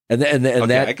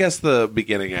 that I guess the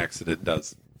beginning accident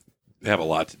does have a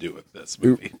lot to do with this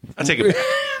movie. I take it back.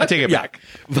 I take it back.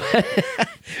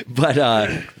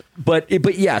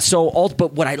 But yeah. So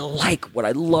but what I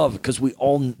love, because we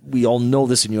all know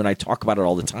this, and you and I talk about it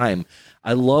all the time.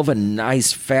 I love a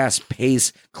nice, fast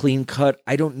pace, clean cut.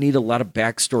 I don't need a lot of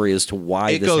backstory as to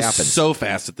why this goes happens. So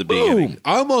fast at the beginning,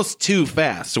 almost too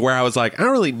fast, where I was like, I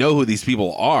don't really know who these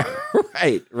people are.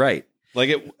 Right.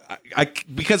 Like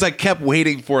because I kept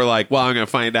waiting for like, well, I'm going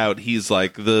to find out he's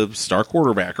like the star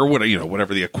quarterback or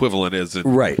whatever the equivalent is in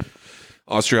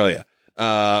Australia.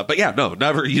 But yeah, no,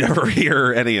 you never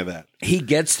hear any of that. He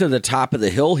gets to the top of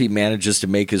the hill. He manages to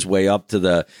make his way up to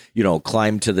the,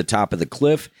 climb to the top of the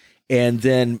cliff. And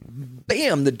then,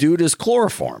 bam, the dude is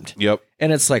chloroformed. Yep.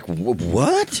 And it's like,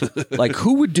 what? Like,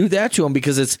 who would do that to him?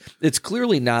 Because it's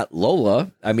clearly not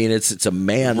Lola. I mean, it's a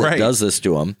man that does this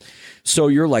to him. So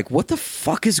you're like, what the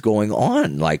fuck is going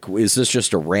on? Like, is this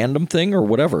just a random thing or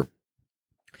whatever?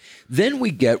 Then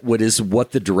we get what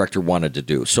the director wanted to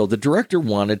do. So the director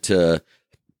wanted to,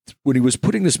 when he was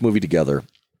putting this movie together,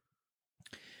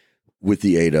 with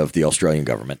the aid of the Australian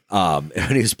government, when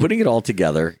he was putting it all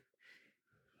together,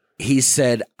 he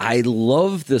said, I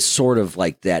love the sort of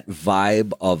like that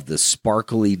vibe of the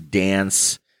sparkly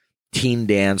dance, teen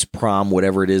dance, prom,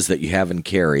 whatever it is that you have in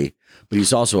Carrie. But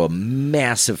he's also a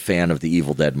massive fan of the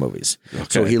Evil Dead movies. Okay.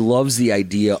 So he loves the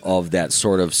idea of that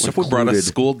sort of secluded... What if we brought a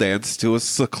school dance to a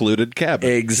secluded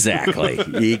cabin? Exactly.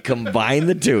 He combined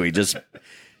the two. He just...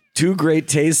 Two great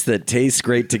tastes that taste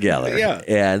great together. Yeah.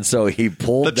 And so he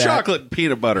pulled the chocolate and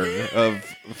peanut butter of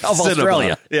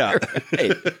Australia. Yeah.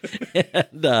 Right.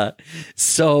 And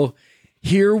so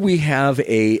here we have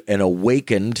an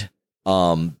awakened,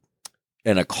 an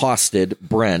accosted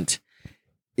Brent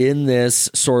in this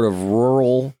sort of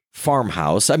rural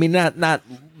farmhouse. I mean, not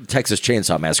Texas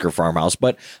Chainsaw Massacre farmhouse,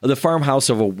 but the farmhouse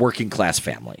of a working class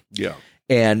family. Yeah.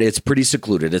 And it's pretty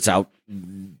secluded. It's out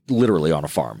literally on a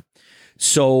farm.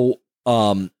 So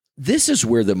this is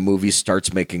where the movie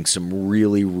starts making some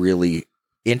really, really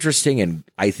interesting and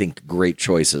I think great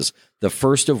choices. The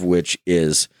first of which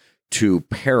is to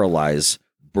paralyze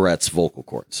Brett's vocal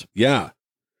cords. Yeah.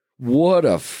 What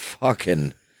a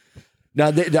fucking... Now,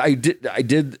 I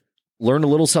did learn a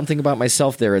little something about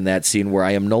myself there in that scene where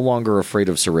I am no longer afraid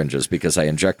of syringes because I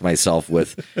inject myself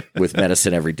with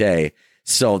medicine every day.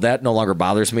 So that no longer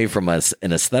bothers me from an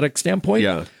aesthetic standpoint.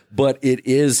 Yeah. But it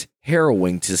is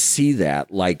harrowing to see that.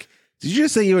 Like, did you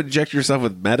just say you inject yourself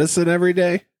with medicine every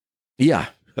day? Yeah.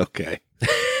 Okay.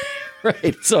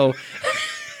 Right. So,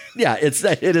 yeah,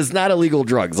 it is not illegal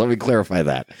drugs. Let me clarify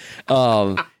that.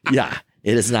 Yeah,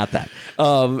 it is not that.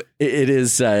 It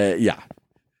is. Yeah.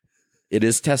 It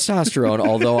is testosterone,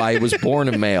 although I was born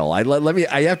a male. I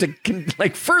have to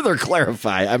further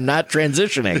clarify. I'm not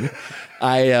transitioning.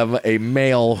 I am a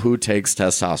male who takes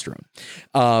testosterone,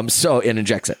 and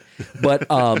injects it.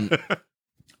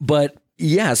 But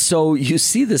yeah, so you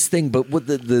see this thing, but what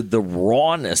the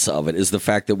rawness of it is the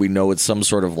fact that we know it's some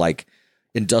sort of like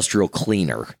industrial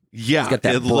cleaner. Yeah, it's got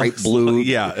that bright blue.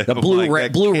 Yeah, the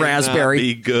blue raspberry.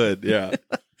 Be good. Yeah.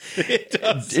 It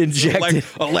does. Injected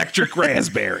electric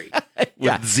raspberry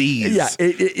with Z's. Yeah,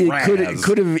 it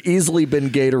could have easily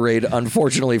been Gatorade.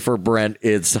 Unfortunately for Brent,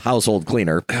 it's household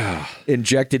cleaner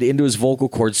injected into his vocal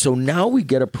cords. So now we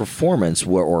get a performance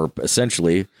or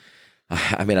essentially,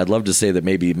 I mean, I'd love to say that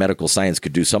maybe medical science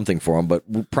could do something for him,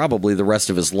 but probably the rest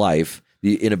of his life,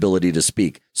 the inability to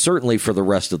speak, certainly for the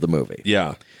rest of the movie.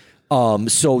 Yeah.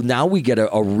 So now we get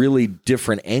a really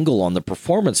different angle on the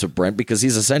performance of Brent because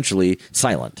he's essentially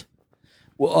silent,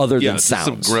 other than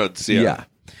sounds. Some grunts, yeah.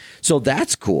 So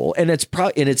that's cool, and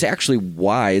it's actually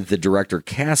why the director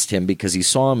cast him, because he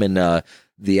saw him in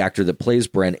the actor that plays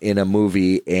Brent in a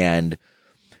movie, and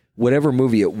whatever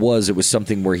movie it was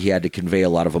something where he had to convey a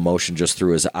lot of emotion just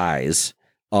through his eyes.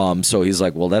 So he's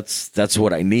like, well, that's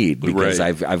what I need, because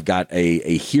I've got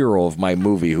a hero of my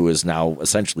movie who is now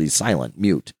essentially silent,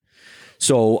 mute.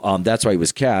 So that's why he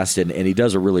was cast, and he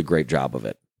does a really great job of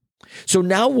it. So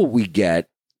now what we get,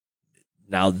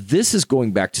 now this is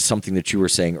going back to something that you were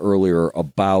saying earlier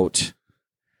about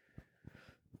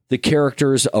the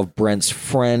characters of Brent's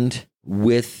friend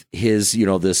with his,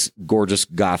 this gorgeous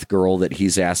goth girl that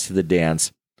he's asked to the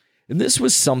dance. And this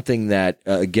was something that,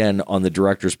 again, on the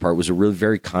director's part, was a really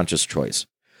very conscious choice,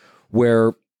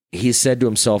 where he said to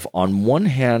himself, on one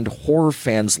hand, horror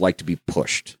fans like to be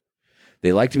pushed.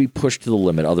 They like to be pushed to the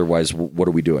limit. Otherwise, what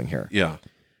are we doing here? Yeah.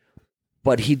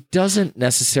 But he doesn't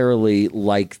necessarily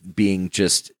like being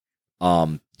just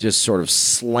sort of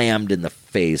slammed in the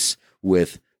face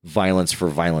with violence for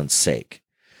violence sake.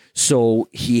 So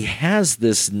he has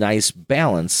this nice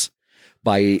balance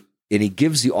and he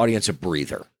gives the audience a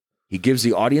breather. He gives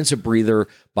the audience a breather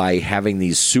by having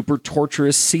these super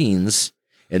torturous scenes,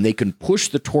 and they can push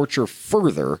the torture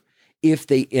further if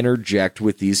they interject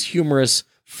with these humorous,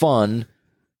 fun,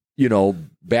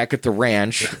 back at the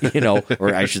ranch,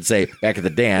 or I should say back at the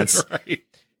dance, right.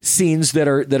 Scenes that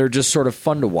are just sort of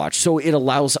fun to watch. So it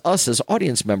allows us as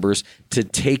audience members to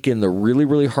take in the really,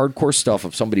 really hardcore stuff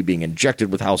of somebody being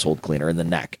injected with household cleaner in the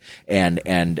neck and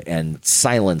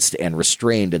silenced and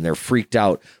restrained, and they're freaked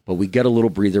out. But we get a little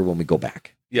breather when we go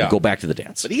back. Yeah. We go back to the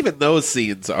dance. But even those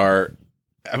scenes are,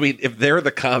 I mean, if they're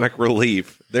the comic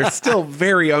relief, they're still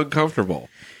very uncomfortable.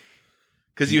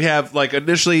 Because you have, like,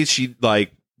 initially she,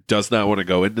 like, does not want to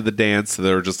go into the dance. So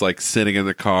they're just, like, sitting in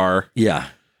the car. Yeah.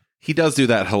 He does do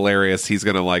that hilarious. He's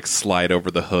going to, like, slide over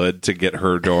the hood to get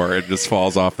her door and just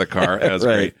falls off the car. That's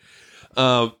right.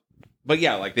 Great. But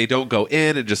yeah, like, they don't go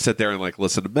in and just sit there and, like,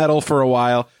 listen to metal for a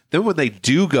while. Then when they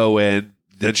do go in,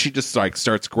 then she just, like,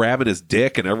 starts grabbing his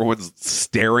dick and everyone's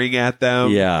staring at them.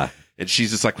 Yeah. And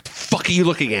she's just like, what the fuck are you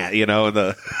looking at? And I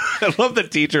love the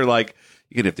teacher, like,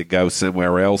 you're going to have to go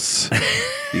somewhere else.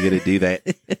 You're going to do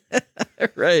that.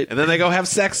 Right. And then they go have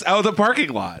sex out of the parking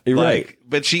lot. Right. Like,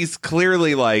 but she's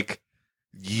clearly, like,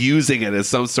 using it as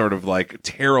some sort of, like,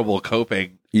 terrible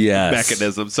coping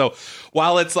mechanism. So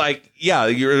while it's like, yeah,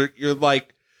 you're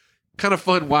like, kind of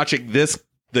fun watching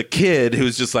the kid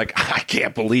who's just like, I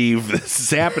can't believe this is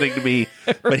happening to me.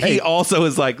 Right. But he also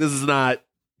is like, this is not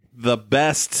the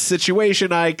best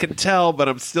situation I can tell, but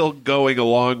I'm still going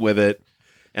along with it.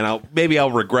 And I'll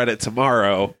regret it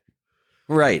tomorrow.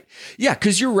 Right. Yeah,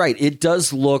 because you're right. It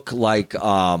does look like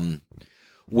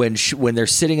when they're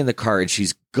sitting in the car and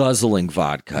she's guzzling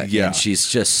vodka and she's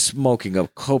just smoking a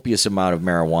copious amount of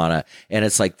marijuana. And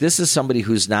it's like, this is somebody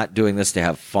who's not doing this to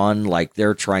have fun. Like,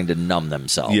 they're trying to numb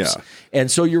themselves. Yeah. And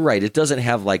so you're right. It doesn't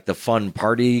have like the fun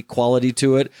party quality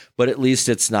to it, but at least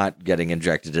it's not getting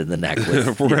injected in the neck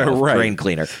with brain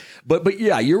cleaner. But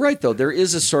yeah, you're right, though. There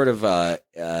is a sort of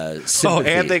sympathy. Oh,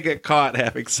 and they get caught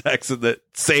having sex, and the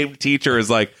same teacher is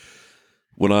like,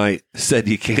 when I said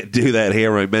you can't do that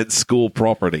here, I meant school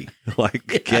property. Like,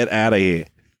 get out of here.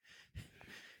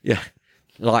 Yeah,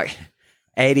 like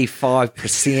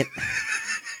 85%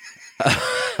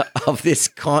 of this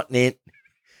continent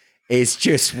is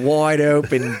just wide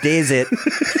open desert.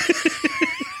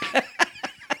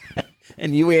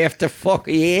 And you have to fuck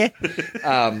here.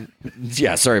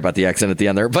 Yeah, sorry about the accent at the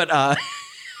end there, but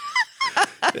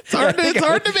it's hard to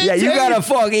maintain. Yeah, you gotta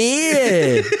fuck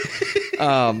here.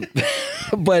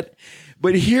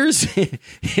 But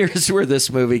here's where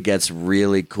this movie gets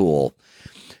really cool.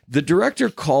 The director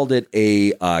called it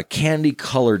a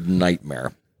candy-colored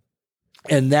nightmare,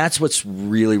 and that's what's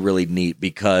really, really neat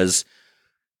because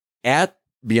back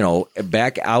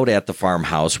out at the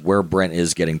farmhouse where Brent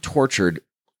is getting tortured,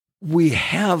 we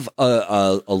have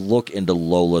a look into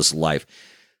Lola's life.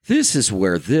 This is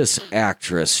where this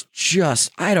actress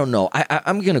just, I don't know,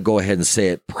 I'm going to go ahead and say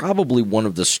it, probably one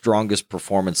of the strongest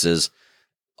performances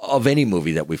of any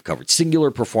movie that we've covered. Singular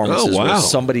performances where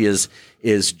somebody is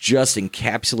just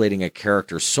encapsulating a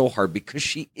character so hard because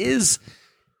she is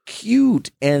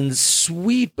cute and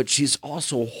sweet, but she's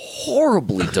also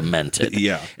horribly demented.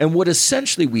 Yeah. And what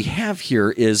essentially we have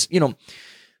here is,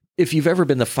 if you've ever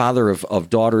been the father of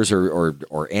daughters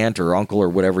or aunt or uncle or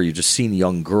whatever, you've just seen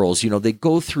young girls, they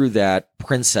go through that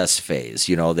princess phase.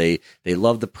 They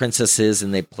love the princesses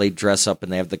and they play dress up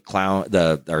and they have the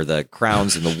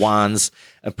crowns and the wands,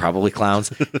 probably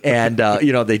clowns. And,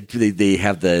 they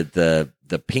have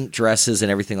the pink dresses and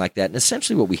everything like that. And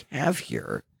essentially what we have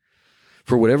here,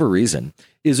 for whatever reason,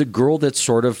 is a girl that's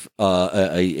sort of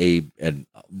an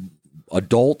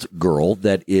adult girl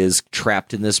that is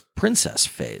trapped in this princess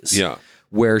phase. Yeah.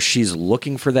 Where she's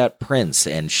looking for that prince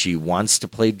and she wants to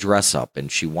play dress up and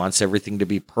she wants everything to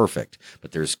be perfect.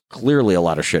 But there's clearly a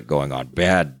lot of shit going on.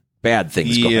 Bad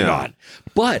things going on.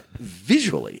 But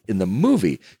visually in the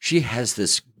movie, she has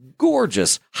this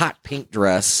gorgeous hot pink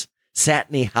dress,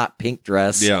 satiny hot pink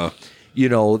dress. Yeah.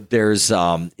 There's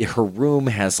her room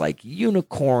has like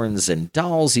unicorns and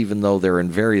dolls, even though they're in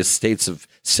various states of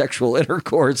sexual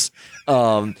intercourse.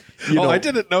 I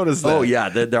didn't notice that. Oh yeah,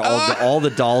 they're all the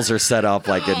dolls are set up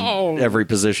like in every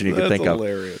position you can think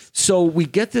hilarious. Of. So we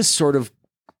get this sort of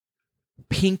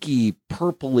pinky,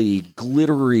 purpley,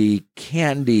 glittery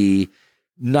candy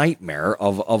nightmare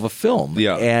of a film.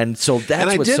 Yeah, and so that's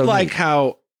I what's did so like neat.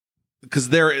 how because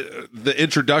the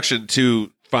introduction to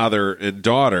father and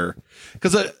daughter,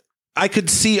 because I could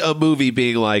see a movie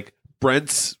being like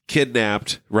Brent's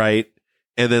kidnapped, right?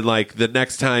 And then like the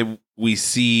next time we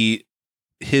see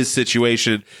his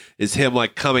situation is him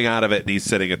like coming out of it and he's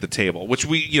sitting at the table, which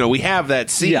we have that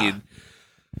scene. Yeah.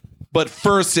 But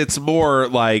first it's more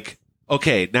like,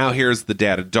 okay, now here's the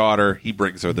dad and daughter. He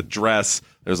brings her the dress.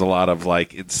 There's a lot of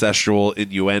like incestual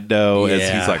innuendo as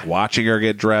he's like watching her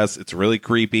get dressed. It's really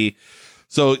creepy.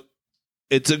 So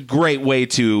it's a great way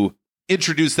to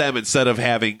introduce them instead of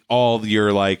having all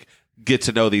your like get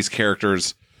to know these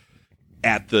characters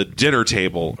at the dinner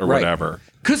table or whatever.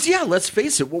 Because, let's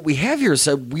face it, what we have here is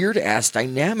a weird-ass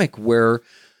dynamic where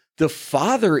the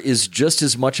father is just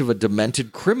as much of a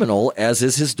demented criminal as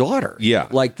is his daughter. Yeah.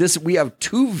 Like this, we have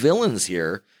two villains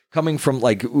here coming from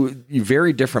like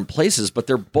very different places, but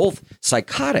they're both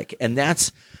psychotic. And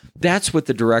that's what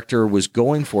the director was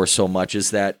going for so much is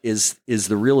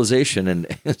the realization,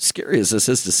 and as scary as this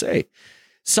is to say,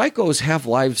 psychos have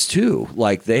lives too.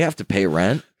 Like they have to pay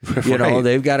rent. You know,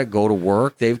 they've got to go to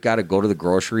work. They've got to go to the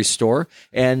grocery store,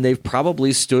 and they've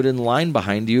probably stood in line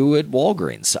behind you at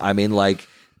Walgreens. I mean, like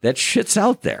that shit's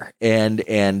out there, and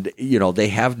they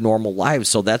have normal lives.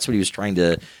 So that's what he was trying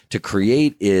to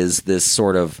create is this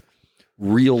sort of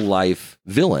real life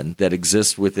villain that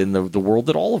exists within the world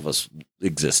that all of us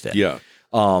exist in. Yeah.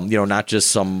 Not just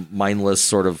some mindless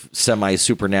sort of semi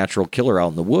supernatural killer out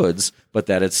in the woods, but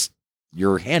that it's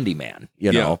your handyman,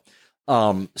 you know?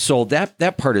 So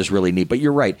that part is really neat, but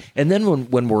you're right. And then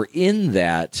when we're in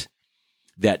that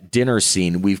dinner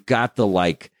scene, we've got the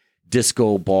like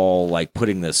disco ball, like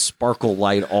putting this sparkle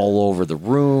light all over the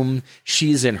room.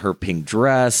 She's in her pink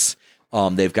dress.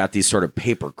 They've got these sort of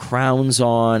paper crowns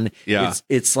on. Yeah.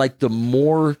 It's like the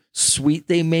more sweet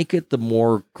they make it, the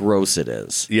more gross it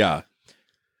is. Yeah.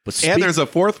 But and there's a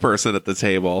fourth person at the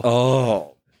table.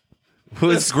 Oh,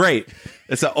 who is great.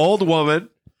 It's an old woman.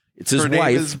 It's his her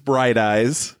wife. name is Bright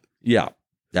Eyes. Yeah.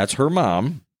 That's her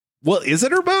mom. Well, is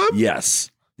it her mom?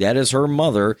 Yes. That is her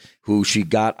mother, who she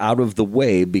got out of the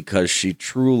way because she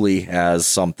truly has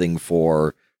something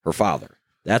for her father.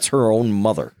 That's her own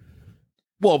mother.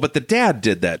 Well, but the dad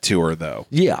did that to her, though.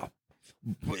 Yeah.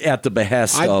 At the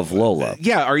behest of Lola.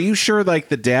 Yeah. Are you sure, like,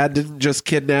 the dad didn't just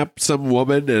kidnap some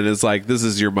woman and is like, this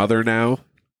is your mother now?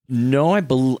 No,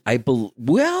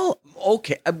 well,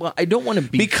 okay. I don't want to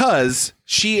be. Because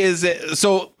she is.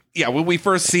 So, yeah, when we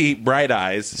first see Bright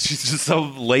Eyes, she's just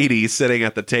some lady sitting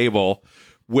at the table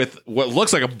with what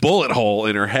looks like a bullet hole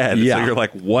in her head. Yeah. So you're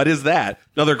like, what is that?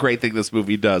 Another great thing this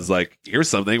movie does, like, here's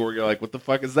something where you're like, what the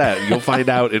fuck is that? And you'll find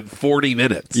out in 40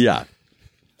 minutes. Yeah.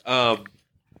 To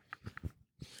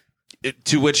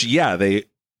which, they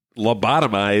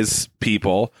lobotomize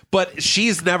people, but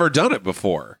she's never done it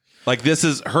before. Like, this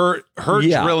is her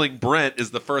drilling Brent is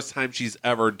the first time she's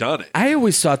ever done it. I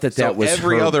always thought that was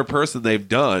every her. other person they've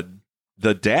done,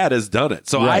 the dad has done it.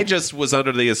 So I just was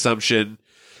under the assumption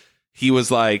he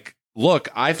was like, look,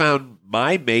 I found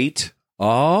my mate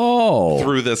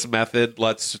through this method.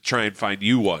 Let's try and find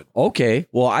you one. Okay.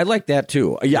 Well, I like that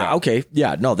too. Yeah. Okay.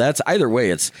 Yeah. No, that's either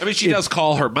way. She does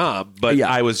call her mom, but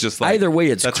I was just like, either way,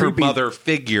 it's that's creepy. her mother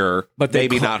figure, but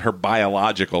maybe not her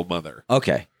biological mother.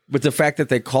 Okay. But the fact that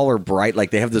they call her Bright,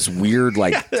 like they have this weird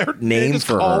like name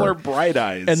for her. Call her Bright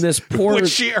Eyes, and this poor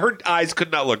her eyes could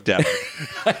not look dead.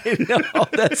 I know,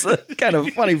 that's the kind of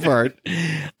funny part.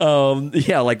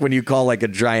 Like when you call like a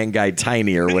giant guy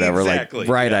tiny or whatever, exactly, like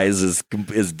Bright Eyes is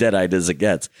dead eyed as it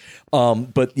gets.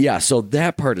 But yeah, so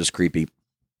that part is creepy.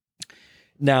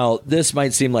 Now, this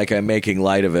might seem like I'm making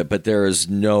light of it, but there is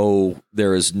no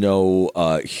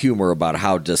humor about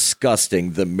how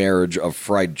disgusting the marriage of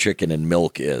fried chicken and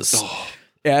milk is. Oh.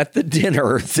 At the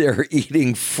dinner, they're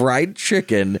eating fried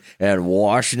chicken and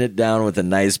washing it down with a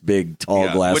nice big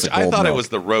tall glass of cold I thought milk. it was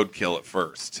the roadkill at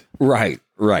first. Right.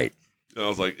 And I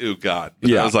was like, "Ooh, God!"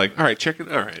 But I was like, "All right,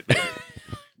 chicken, all right."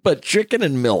 But chicken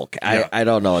and milk, I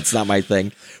don't know. It's not my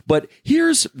thing. But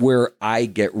here's where I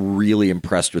get really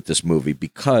impressed with this movie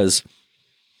because,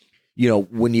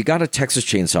 when you got a Texas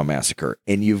Chainsaw Massacre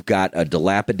and you've got a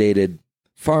dilapidated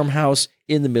farmhouse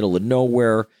in the middle of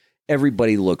nowhere,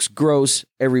 everybody looks gross.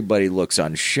 Everybody looks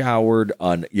unshowered,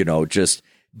 just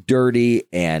dirty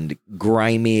and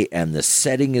grimy, and the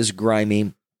setting is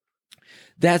grimy.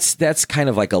 That's kind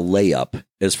of like a layup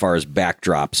as far as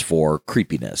backdrops for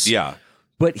creepiness. Yeah.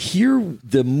 But here,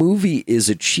 the movie is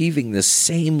achieving the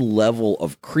same level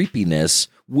of creepiness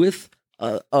with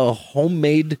a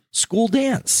homemade school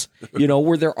dance,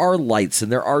 where there are lights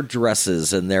and there are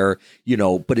dresses and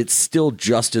but it's still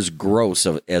just as gross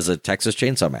as a Texas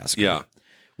Chainsaw Massacre. Yeah.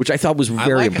 Which I thought was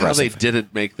very impressive. How they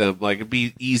didn't make them, like, it'd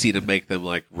be easy to make them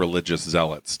like religious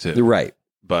zealots too. Right.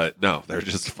 But no, they're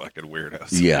just fucking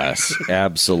weirdos. Yes,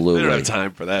 absolutely. They don't have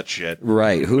time for that shit.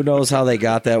 Right. Who knows how they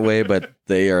got that way, but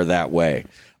they are that way.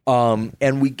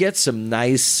 And we get some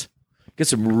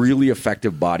really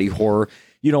effective body horror.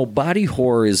 You know, body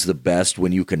horror is the best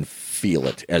when you can feel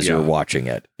it as you're watching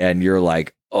it. And you're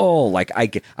like, oh, like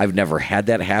I've never had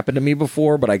that happen to me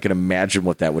before, but I can imagine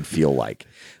what that would feel like.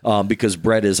 Because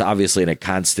Brett is obviously in a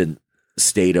constant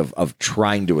state of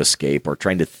trying to escape or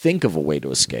trying to think of a way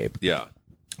to escape. Yeah.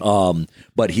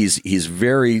 But he's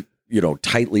very,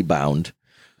 tightly bound.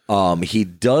 He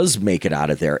does make it out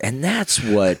of there. And that's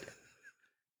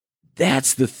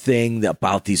the thing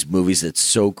about these movies that's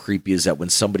so creepy, is that when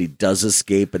somebody does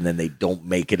escape and then they don't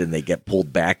make it and they get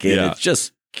pulled back in, it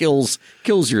just kills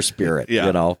your spirit,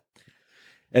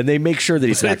 And they make sure that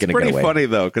he's not going to get away. It's pretty funny,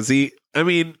 though, because they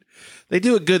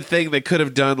do a good thing. They could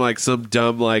have done like some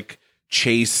dumb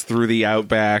chase through the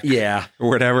outback or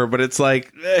whatever, but it's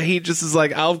like he just is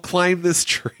like, I'll climb this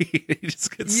tree. He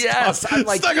just gets stuck in a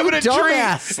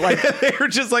dumbass. tree. Like they were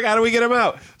just like, how do we get him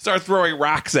out? Start throwing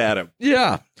rocks at him.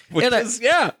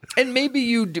 And maybe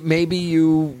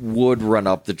you would run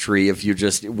up the tree if you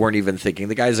just weren't even thinking.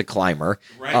 The guy's a climber,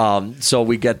 right? So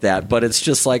we get that, but it's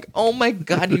just like, oh my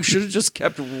God, you should have just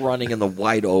kept running in the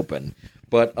wide open.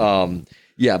 But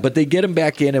but they get him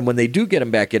back in, and when they do get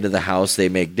him back into the house, they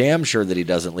make damn sure that he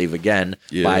doesn't leave again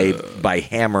by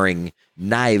hammering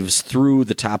knives through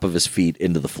the top of his feet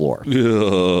into the floor.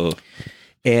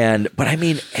 But I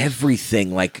mean,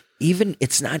 everything,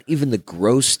 it's not even the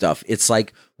gross stuff. It's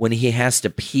like when he has to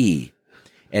pee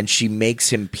and she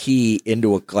makes him pee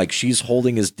into she's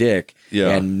holding his dick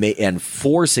and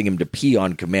forcing him to pee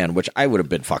on command, which I would have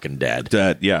been fucking dead.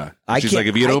 Yeah. She's like,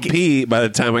 if you don't pee by the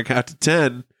time I count to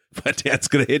 10, my dad's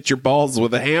going to hit your balls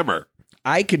with a hammer.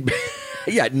 I could,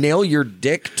 nail your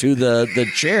dick to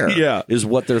the chair is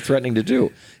what they're threatening to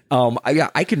do.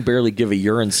 I can barely give a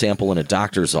urine sample in a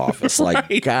doctor's office.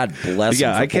 Like, God bless him.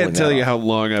 Yeah, I can't tell you how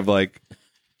long I've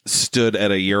stood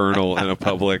at a urinal in a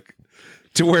public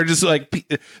to where just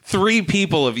 3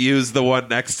 people have used the one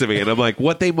next to me, and I'm like,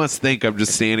 what they must think I'm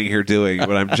just standing here doing,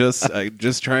 but I'm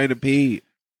just trying to pee.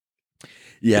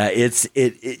 Yeah,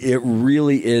 it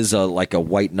really is a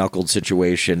white knuckled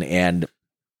situation, and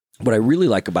what I really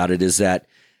like about it is that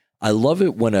I love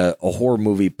it when a horror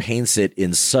movie paints it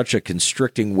in such a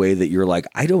constricting way that you're like,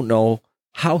 I don't know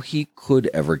how he could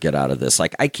ever get out of this.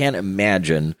 I can't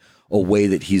imagine a way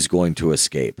that he's going to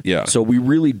escape. Yeah. So we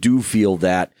really do feel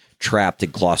that trapped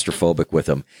and claustrophobic with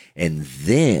him. And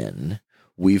then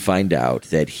we find out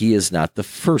that he is not the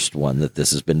first one that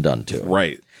this has been done to.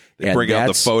 Right. They bring out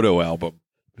the photo album.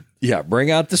 Yeah,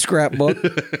 bring out the scrapbook.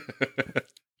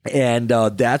 And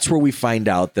that's where we find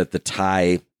out that the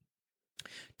tie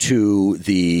to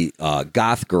the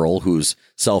goth girl who's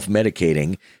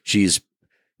self-medicating, she's,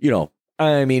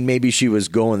 maybe she was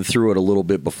going through it a little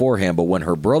bit beforehand, but when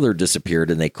her brother disappeared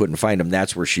and they couldn't find him,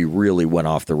 that's where she really went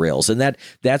off the rails. And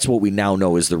that's what we now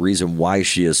know is the reason why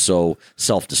she is so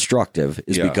self-destructive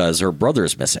is because her brother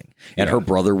is missing. And her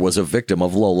brother was a victim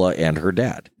of Lola and her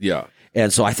dad. Yeah.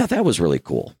 And so I thought that was really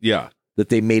cool. Yeah. That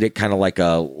they made it kind of like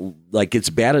it's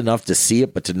bad enough to see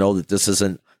it, but to know that this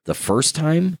isn't the first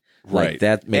time. Right.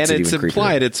 That makes it even creepier. And it's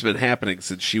implied it's been happening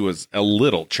since she was a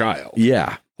little child.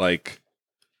 Yeah.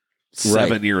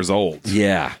 7 years old.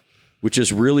 Yeah. Which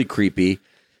is really creepy.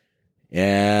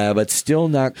 Yeah, but still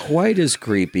not quite as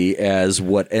creepy as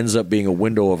what ends up being a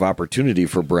window of opportunity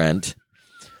for Brent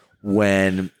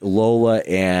when Lola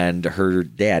and her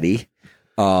daddy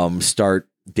start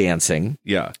dancing.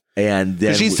 Yeah. And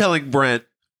then she's telling Brent,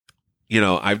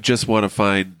 I just want to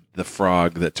find the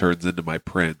frog that turns into my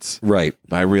prince. Right.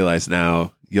 But I realize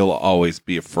now you'll always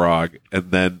be a frog.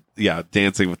 And then,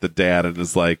 dancing with the dad and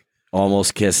is like,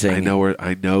 almost kissing. I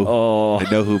know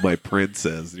who my prince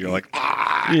is. And you're like,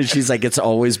 And she's like, it's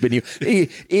always been you.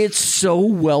 It's so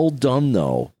well done,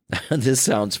 though. This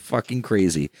sounds fucking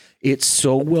crazy. It's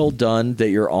so well done that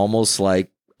you're almost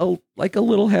like a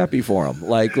little happy for them.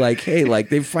 Hey,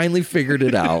 they've finally figured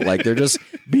it out. They're just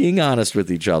being honest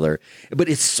with each other. But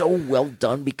it's so well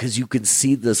done because you can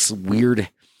see this weird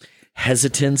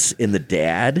hesitance in the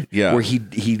dad where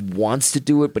he wants to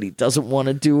do it, but he doesn't want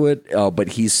to do it. But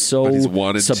he's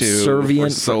wanted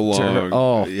subservient to for so long.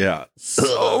 Oh, yeah.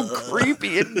 So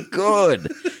creepy and good.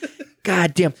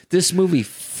 God damn, this movie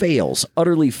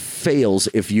utterly fails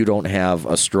if you don't have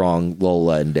a strong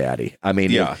Lola and daddy. I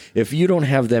mean, if you don't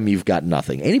have them, you've got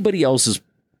nothing. Anybody else is,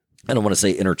 I don't want to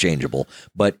say interchangeable,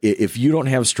 but if you don't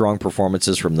have strong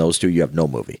performances from those two, you have no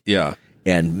movie. Yeah.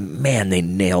 And man, they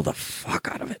nail the fuck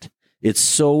out of it. It's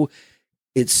so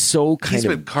He's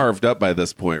been carved up by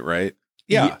this point, right?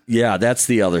 Yeah. Yeah, that's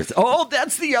the other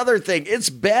that's the other thing. It's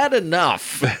bad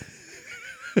enough.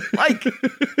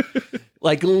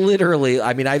 Like literally,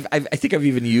 I mean, I think I've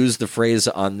even used the phrase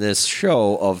on this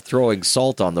show of throwing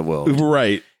salt on the wound,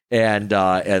 Right. and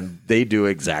they do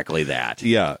exactly that.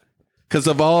 Yeah. Because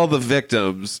of all the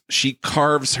victims, she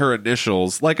carves her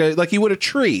initials like you would a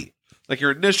tree, like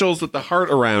your initials with the heart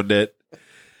around it.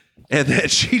 And then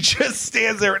she just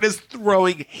stands there and is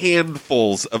throwing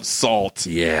handfuls of salt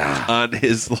on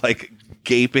his like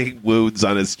gaping wounds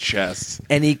on his chest.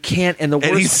 And he can't, and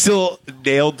he's still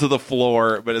nailed to the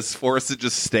floor, but is forced to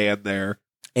just stand there.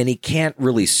 And he can't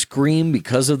really scream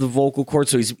because of the vocal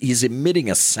cords, so he's emitting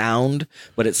a sound,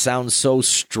 but it sounds so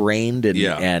strained and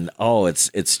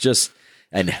it's just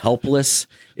and helpless.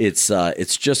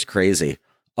 It's just crazy.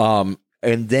 And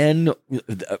then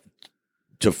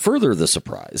to further the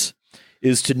surprise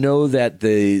is to know that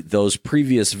those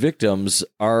previous victims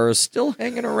are still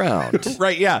hanging around.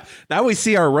 Right, yeah. Now we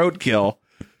see our roadkill.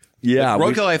 Yeah.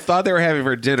 Roadkill I thought they were having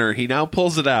for dinner. He now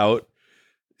pulls it out,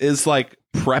 is like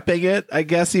prepping it, I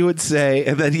guess you would say.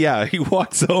 And then, he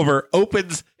walks over,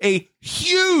 opens a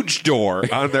huge door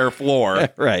on their floor.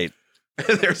 Right.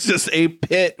 And there's just a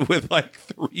pit with like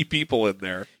 3 people in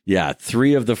there. Yeah,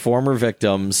 3 of the former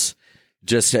victims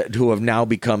who have now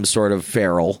become sort of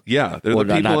feral. Yeah, they're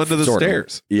the people under the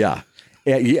stairs. Yeah,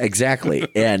 exactly.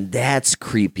 And that's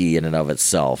creepy in and of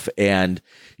itself. And,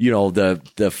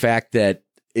 the fact that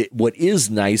what is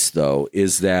nice, though,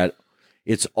 is that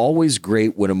it's always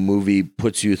great when a movie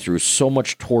puts you through so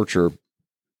much torture,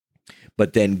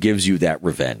 but then gives you that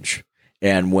revenge.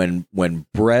 And when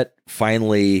Brett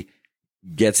finally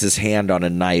gets his hand on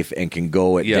a knife and can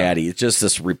go at Daddy, it's just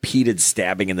this repeated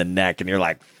stabbing in the neck, and you're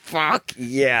like, fuck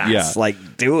yes. Yeah.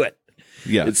 Like, do it.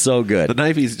 Yeah. It's so good. The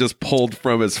knife he's just pulled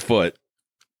from his foot.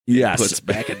 Yes. Puts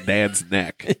back in Dad's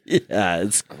neck. Yeah,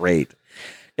 it's great.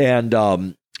 And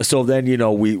so then,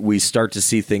 we start to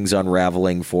see things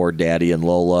unraveling for Daddy and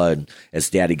Lola, and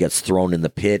as Daddy gets thrown in the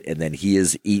pit, and then he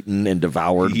is eaten and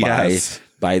devoured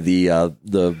by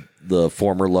the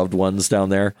former loved ones down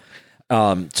there.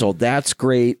 So that's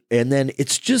great. And then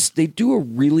it's just, they do a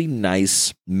really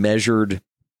nice measured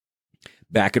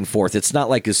back and forth. It's not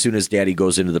like as soon as Daddy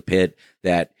goes into the pit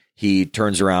that he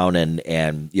turns around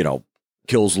and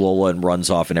kills Lola and runs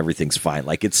off and everything's fine.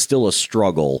 Like, it's still a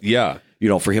struggle. Yeah.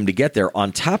 For him to get there,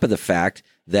 on top of the fact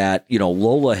that,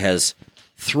 Lola has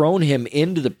thrown him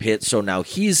into the pit. So now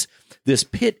this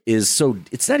pit is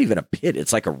it's not even a pit.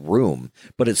 It's like a room,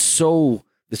 but it's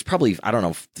probably,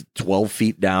 12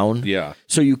 feet down. Yeah.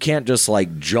 So you can't just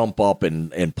like jump up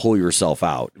and pull yourself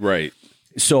out. Right.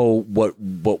 So what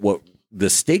the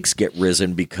stakes get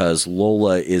risen because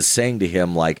Lola is saying to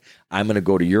him, like, I'm going to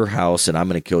go to your house and I'm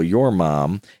going to kill your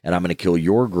mom and I'm going to kill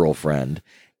your girlfriend.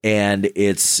 And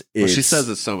she says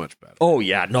it so much better. Oh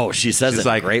yeah. No, she says it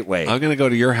in a great way. I'm going to go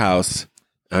to your house.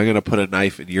 I'm going to put a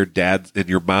knife in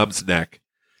your mom's neck.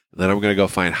 And then I'm going to go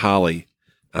find Holly.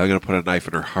 I'm going to put a knife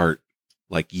in her heart.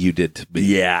 Like you did to me.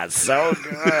 Yeah, so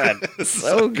good.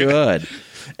 so good.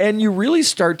 And you really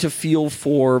start to feel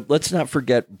for, let's not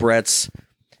forget Brett's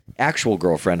actual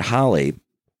girlfriend, Holly.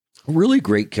 Really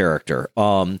great character.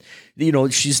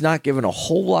 She's not given a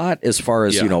whole lot as far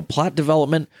as, plot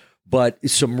development, but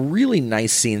some really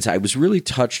nice scenes. I was really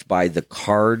touched by the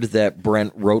card that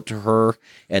Brent wrote to her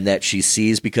and that she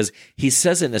sees, because he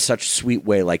says it in such a sweet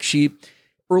way. Like,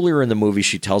 earlier in the movie,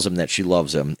 she tells him that she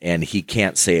loves him, and he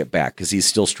can't say it back because he's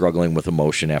still struggling with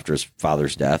emotion after his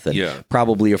father's death, and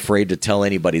probably afraid to tell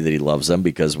anybody that he loves them,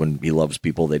 because when he loves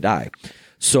people, they die.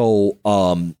 So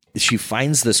she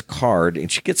finds this card, and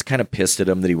she gets kind of pissed at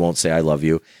him that he won't say I love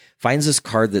you. Finds this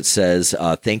card that says,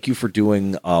 thank you for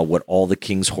doing what all the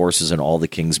king's horses and all the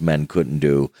king's men couldn't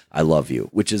do. I love you,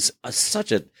 which is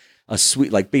such a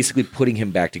sweet, like, basically putting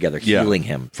him back together, healing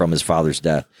him from his father's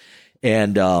death.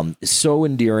 And so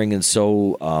endearing and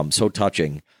so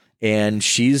touching. And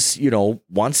she's,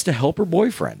 wants to help her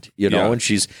boyfriend,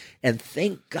 and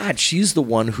thank God she's the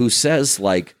one who says,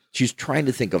 like, she's trying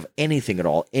to think of anything at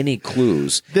all, any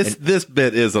clues. This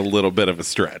bit is a little bit of a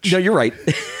stretch. No, you're right.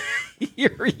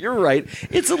 You're right.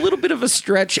 It's a little bit of a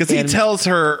stretch. Because he tells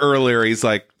her earlier, he's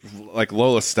like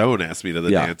Lola Stone asked me to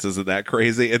the dance. Isn't that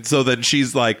crazy? And so then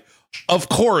she's like, of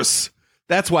course.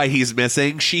 That's why he's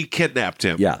missing. She kidnapped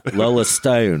him. Yeah, Lola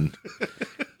Stone.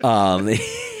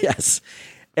 Yes.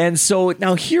 And so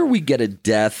now here we get a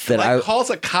death that calls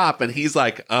a cop, and he's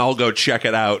like, I'll go check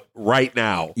it out right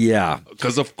now. Yeah.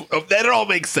 Because of that, it all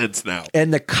makes sense now.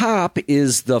 And the cop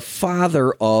is the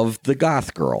father of the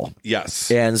goth girl.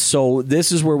 Yes. And so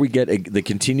this is where we get the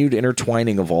continued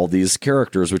intertwining of all these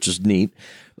characters, which is neat.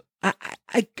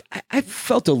 I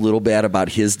felt a little bad about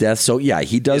his death. So yeah,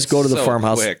 he does go to the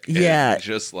farmhouse. Quick, yeah,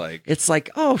 just like it's like,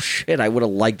 oh shit, I would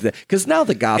have liked that because now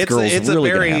the goth girl is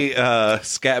really a very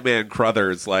Scatman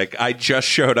Crothers. Like, I just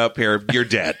showed up here. You're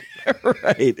dead.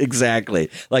 Right,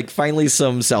 exactly. Like, finally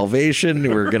some salvation.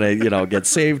 We're gonna get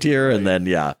saved here, right. And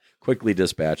then quickly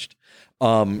dispatched.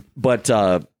 But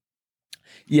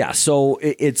yeah, so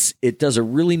it does a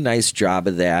really nice job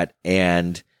of that,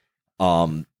 and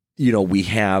we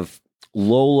have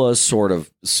Lola sort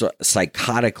of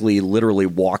psychotically, literally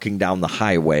walking down the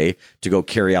highway to go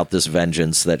carry out this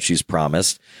vengeance that she's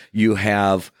promised. You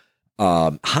have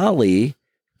Holly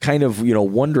kind of,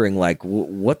 wondering like,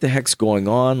 what the heck's going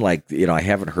on? Like, I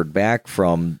haven't heard back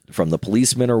from the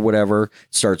policeman or whatever.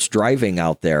 Starts driving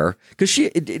out there because she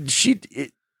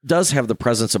does have the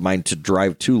presence of mind to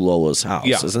drive to Lola's house.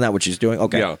 Yeah. Isn't that what she's doing?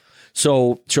 Okay. Yeah.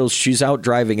 So she's out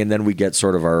driving, and then we get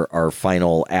sort of our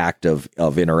final act of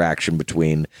interaction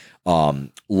between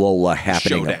Lola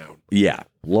happening. Showdown.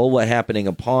 Lola happening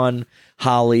upon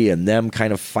Holly, and them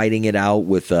kind of fighting it out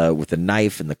with a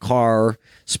knife in the car,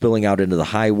 spilling out into the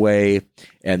highway,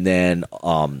 and then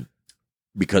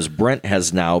because Brent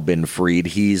has now been freed,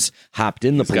 he's hopped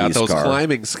in the police car. He's got those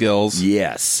climbing skills.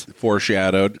 Yes,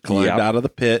 foreshadowed. Climbed out of the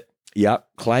pit. Yep,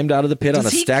 climbed out of the pit on a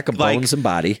stack of bones and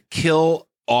body. Kill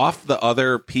off the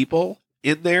other people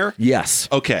in there? Yes.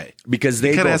 Okay. Because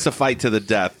they kind of has to fight to the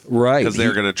death. Right. Because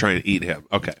they're going to try and eat him.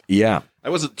 Okay. Yeah. I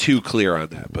wasn't too clear on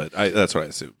that, but that's what I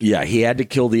assumed. Yeah, he had to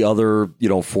kill the other,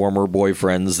 former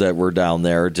boyfriends that were down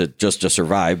there to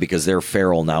survive because they're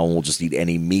feral now and will just eat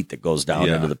any meat that goes down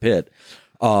into the pit.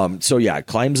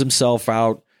 Climbs himself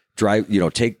out,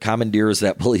 commandeers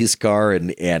that police car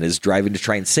and is driving to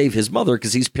try and save his mother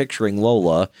because he's picturing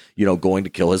Lola, going to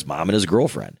kill his mom and his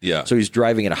girlfriend. Yeah. So he's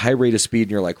driving at a high rate of speed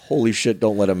and you're like, holy shit,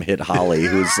 don't let him hit Holly,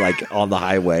 who's like on the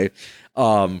highway.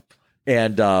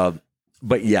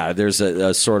 But yeah, there's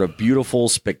a sort of beautiful,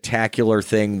 spectacular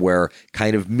thing where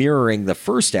kind of mirroring the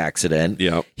first accident,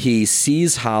 he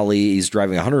sees Holly, he's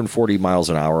driving 140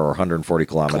 miles an hour or 140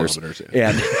 kilometers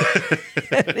and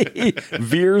he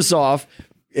veers off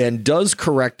and does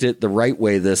correct it the right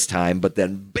way this time, but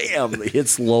then bam,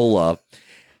 hits Lola.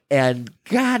 And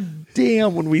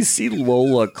goddamn, when we see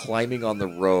Lola climbing on the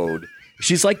road,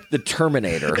 she's like the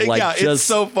Terminator. Like, it's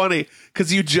so funny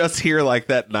because you just hear like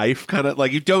that knife kind of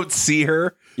like you don't see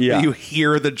her. Yeah, but you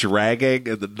hear the dragging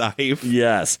and the knife.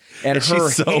 Yes, and her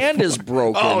hand is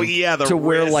broken. Oh yeah, to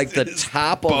where like the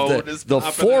top of the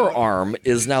forearm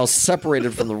is now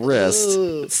separated from the wrist.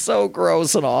 It's so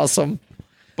gross and awesome.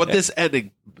 But this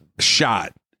ending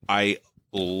shot, I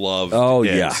love. Oh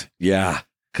yeah.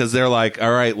 Because they're like,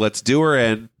 all right, let's do her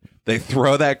in. They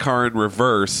throw that car in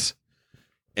reverse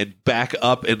and back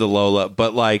up into Lola.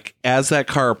 But like as that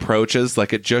car approaches,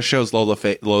 like it just shows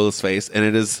Lola's face, and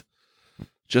it is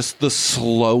just the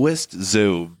slowest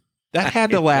zoom. That had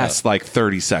to last like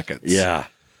 30 seconds. Yeah.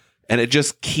 And it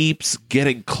just keeps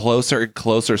getting closer and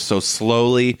closer so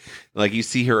slowly. Like you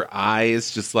see her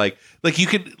eyes just like you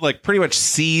can like pretty much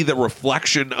see the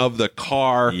reflection of the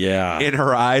car in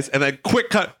her eyes. And then quick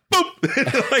cut, boom,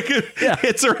 like it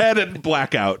hits her head and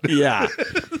blackout. Yeah.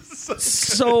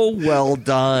 so well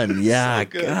done. Yeah.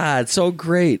 So God, so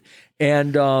great.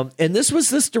 And this was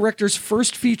this director's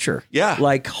first feature. Yeah.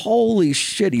 Like, holy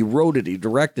shit, he wrote it, he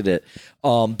directed it.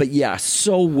 But yeah,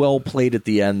 so well played at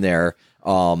the end there.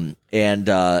 I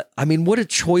mean, what a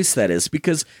choice that is,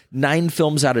 because 9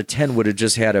 films out of 10 would have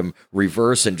just had him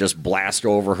reverse and just blast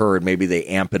over her, and maybe they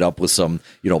amp it up with some,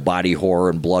 body horror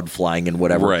and blood flying and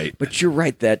whatever. Right. But you're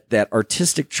right, that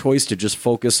artistic choice to just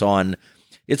focus on,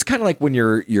 it's kind of like when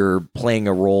you're playing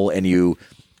a role and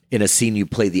in a scene, you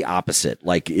play the opposite.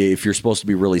 Like if you're supposed to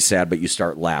be really sad, but you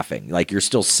start laughing, like you're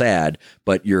still sad,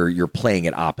 but you're playing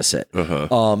it opposite.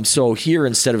 Uh-huh. So here,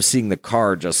 instead of seeing the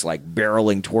car just like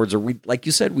barreling towards her, like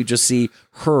you said, we just see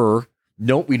her.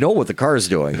 No, we know what the car is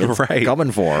doing. It's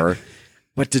coming for her,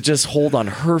 but to just hold on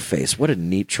her face. What a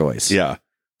neat choice. Yeah.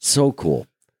 So cool.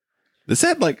 This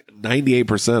had like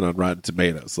 98% on Rotten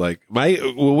Tomatoes. Like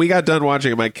when we got done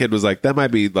watching it, my kid was like, that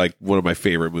might be like one of my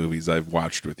favorite movies I've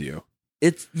watched with you.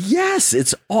 It's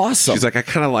awesome. She's like, I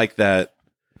kind of like that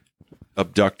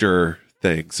abductor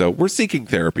thing. So we're seeking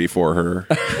therapy for her.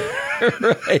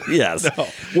 Right, yes. No.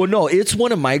 Well, no, it's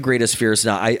one of my greatest fears.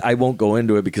 Now, I won't go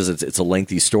into it because it's a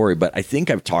lengthy story, but I think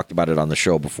I've talked about it on the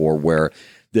show before, where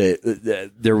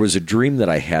there was a dream that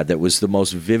I had that was the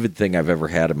most vivid thing I've ever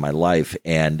had in my life,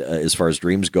 and as far as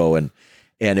dreams go, and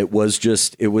it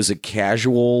was a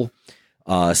casual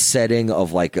setting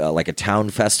of like a town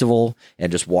festival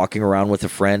and just walking around with a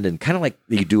friend and kind of like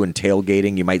you do in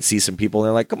tailgating. You might see some people and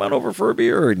they're like, come on over for a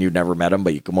beer, and you've never met them,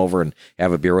 but you come over and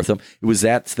have a beer with them. It was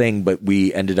that thing, but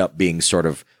we ended up being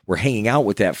we're hanging out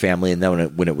with that family. And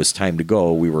then when it was time to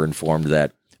go, we were informed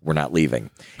that we're not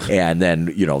leaving. And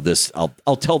then,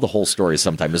 I'll tell the whole story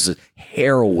sometime. This is a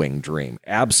harrowing dream.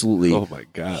 Absolutely. Oh my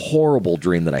God. Horrible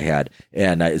dream that I had.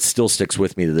 And it still sticks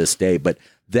with me to this day. But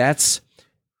this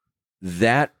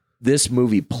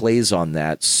movie plays on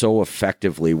that so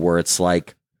effectively, where it's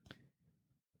like,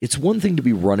 it's one thing to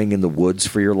be running in the woods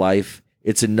for your life.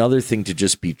 It's another thing to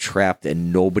just be trapped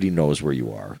and nobody knows where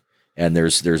you are. And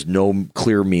there's no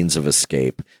clear means of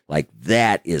escape. Like,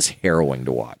 that is harrowing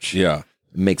to watch. Yeah.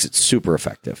 It makes it super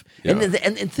effective. Yeah.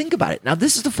 And think about it. Now,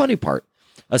 this is the funny part.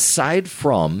 Aside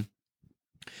from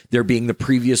there being the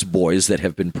previous boys that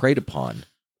have been preyed upon,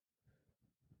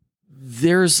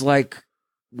 there's like,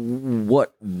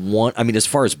 as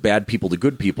far as bad people to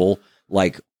good people,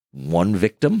 like one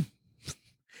victim.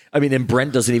 I mean, and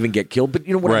Brent doesn't even get killed, but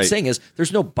what I'm saying is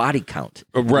there's no body count.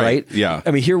 Right? Yeah.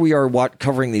 I mean, here we are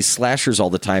covering these slashers all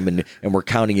the time, and we're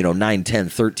counting, 9, 10,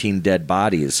 13 dead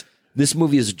bodies. This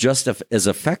movie is just as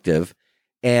effective,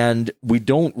 and we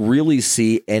don't really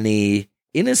see any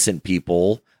innocent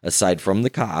people, aside from the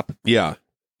cop,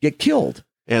 get killed.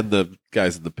 And the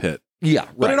guys in the pit. Yeah,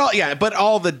 right. But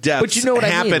all the deaths but you know what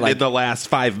happened I mean? Like, in the last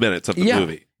 5 minutes of the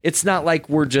movie. It's not like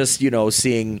we're just,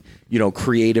 seeing,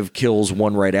 creative kills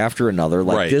one right after another.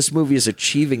 Like, this movie is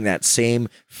achieving that same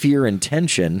fear and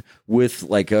tension with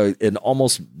like an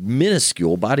almost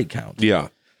minuscule body count. Yeah.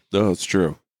 No, it's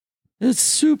true. It's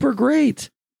super great.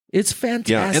 It's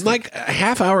fantastic. Yeah. And like a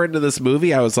half hour into this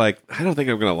movie, I was like, I don't think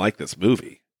I'm going to like this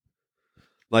movie.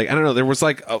 Like, I don't know. There was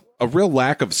like a real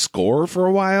lack of score for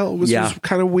a while. It was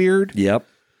kind of weird. Yep.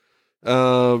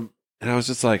 And I was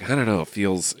just like, I don't know. It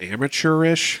feels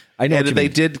amateurish. I know. And they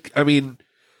did. I mean,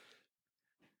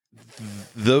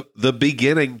 the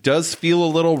beginning does feel a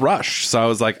little rushed. So I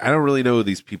was like, I don't really know who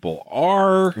these people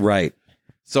are. Right.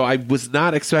 So I was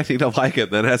not expecting to like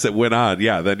it. Then as it went on,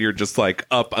 then you're just like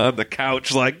up on the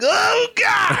couch, like, oh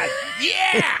God,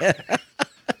 yeah.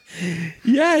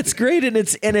 Yeah, it's great, and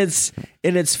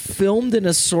it's filmed in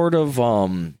a sort of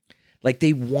like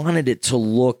they wanted it to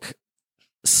look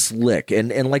slick,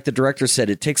 and like the director said,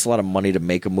 it takes a lot of money to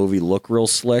make a movie look real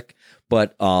slick,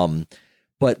 but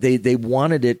they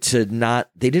wanted it to not.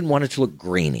 They didn't want it to look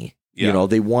grainy. Yeah.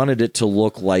 They wanted it to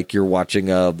look like you're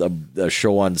watching a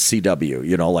show on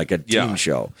CW, like a teen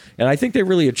show, and I think they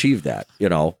really achieved that.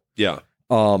 Yeah.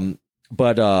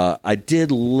 But I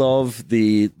did love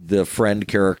the friend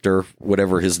character,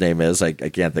 whatever his name is. I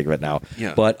can't think of it now.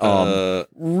 Yeah. But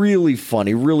really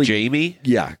funny, really Jamie.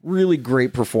 Yeah, really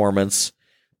great performance.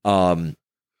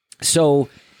 So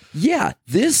yeah,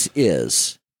 this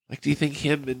is like. Do you think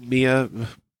him and Mia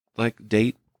like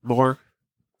date more?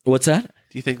 What's that?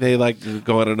 Do you think they like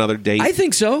go on another date? I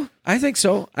think so. I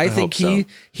think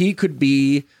he could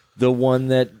be the one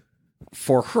that.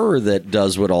 For her, that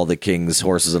does what all the king's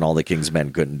horses and all the king's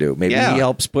men couldn't do. Maybe he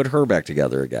helps put her back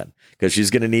together again, because she's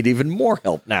going to need even more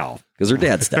help now because her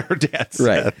dad's dead. Her dad's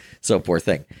right. dead. So poor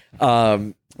thing.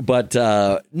 But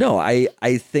no,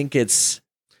 I think it's.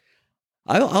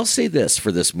 I'll say this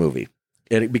for this movie,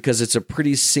 because it's a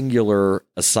pretty singular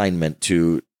assignment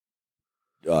to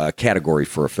category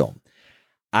for a film.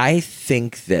 I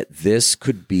think that this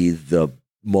could be the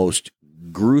most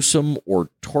gruesome or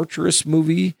torturous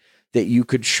movie that you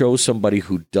could show somebody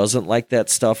who doesn't like that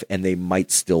stuff and they might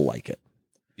still like it.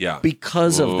 Yeah.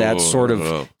 Because of that sort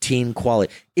of teen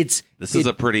quality. This is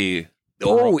a pretty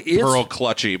pearl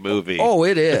clutchy movie. Oh,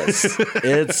 it is.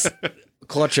 It's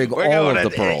clutching all of the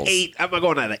pearls. 8. I'm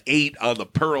going at an 8 on the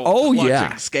pearl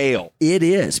clutching scale. It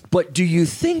is. But do you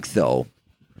think, though,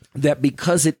 that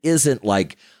because it isn't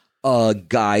like a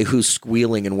guy who's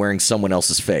squealing and wearing someone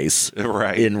else's face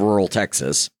in rural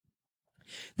Texas,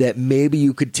 that maybe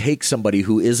you could take somebody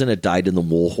who isn't a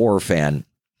dyed-in-the-wool horror fan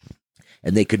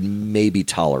and they could maybe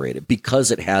tolerate it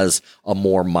because it has a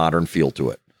more modern feel to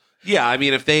it? Yeah, I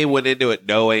mean, if they went into it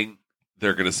knowing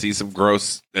they're going to see some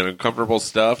gross and uncomfortable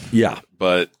stuff. Yeah.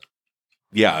 But,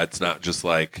 yeah, it's not just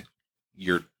like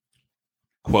your,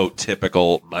 quote,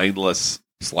 typical mindless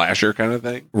slasher kind of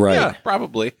thing. Right. Yeah,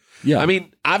 probably. Yeah. I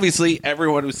mean, obviously,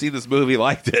 everyone who's seen this movie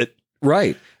liked it.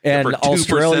 Right. And for 2%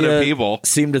 Australia of people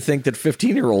seem to think that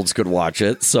 15-year-olds could watch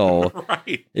it. So,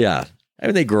 right. Yeah. I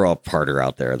mean, they grow up harder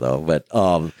out there, though.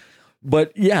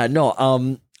 But yeah,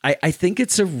 no, I think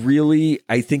it's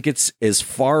as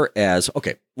far as,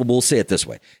 okay, we'll say it this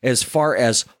way. As far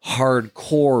as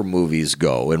hardcore movies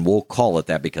go, and we'll call it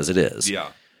that because it is. Yeah.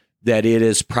 that it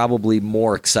is probably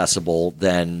more accessible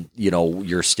than,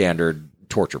 your standard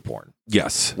torture porn.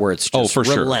 Yes. Where it's just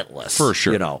relentless. For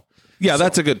sure. Yeah,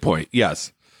 that's a good point.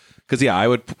 Yes. Because, I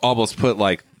would almost put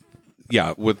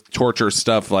with torture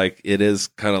stuff, it is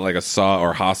kind of like a Saw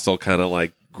or Hostel, kind of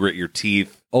like grit your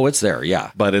teeth. Oh, it's there.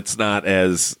 Yeah. But it's not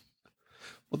as,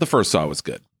 the first Saw was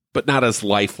good, but not as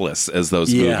lifeless as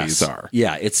those movies are.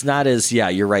 Yeah. It's not as,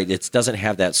 you're right. It doesn't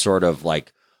have that sort of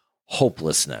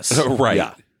hopelessness. Right.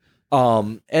 Yeah.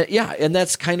 And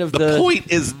that's kind of the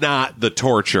point is not the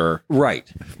torture, right?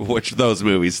 Which those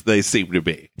movies they seem to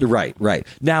be. Right.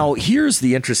 Now, here's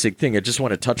the interesting thing. I just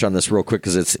want to touch on this real quick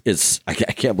because it's I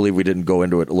can't believe we didn't go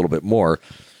into it a little bit more.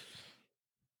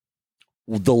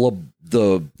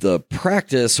 The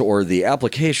practice or the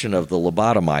application of the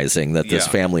lobotomizing that this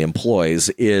family employs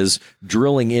is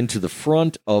drilling into the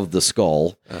front of the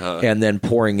skull and then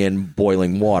pouring in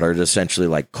boiling water to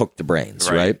essentially cook the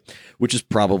brains, right? Which is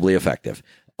probably effective.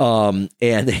 And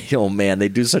they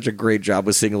do such a great job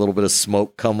with seeing a little bit of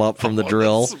smoke come up from the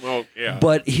drill. Smoke, yeah.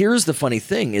 But here's the funny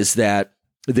thing is that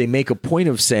they make a point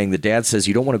of saying, the dad says,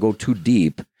 you don't want to go too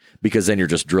deep because then you're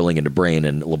just drilling into brain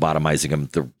and lobotomizing him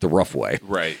the rough way.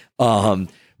 Right.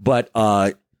 But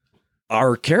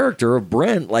our character of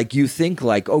Brent, you think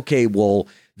okay, well,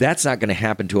 that's not going to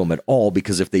happen to him at all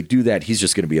because if they do that, he's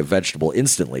just going to be a vegetable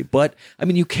instantly. But I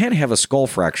mean, you can have a skull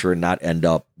fracture and not end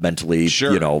up mentally,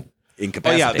 incapacitated.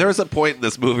 Oh yeah, there was a point in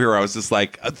this movie where I was just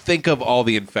think of all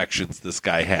the infections this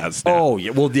guy has now. Oh yeah,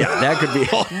 well that could be.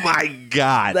 Oh my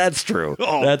God, that's true.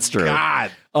 Oh, that's true.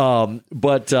 God.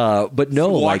 But no,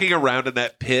 walking around in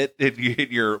that pit in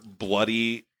your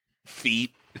bloody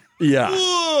feet. Yeah.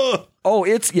 Oh,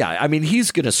 I mean, he's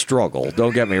going to struggle.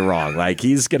 Don't get me wrong.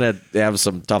 He's going to have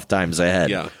some tough times ahead.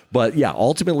 Yeah. But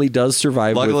ultimately does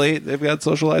survive. Luckily, they've got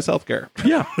socialized healthcare.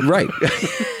 Yeah, right.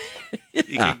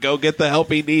 He can go get the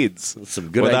help he needs. Some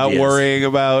good without ideas. Worrying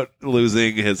about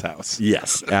losing his house.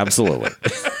 Yes, absolutely.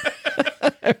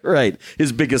 Right.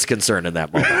 His biggest concern in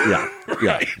that moment. Yeah.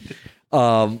 Right.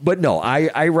 But no,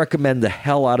 I recommend the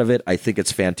hell out of it. I think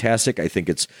it's fantastic. I think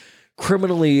it's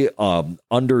criminally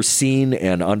underseen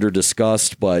and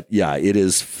underdiscussed, but it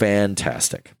is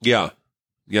fantastic. Yeah,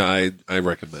 I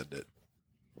recommend it.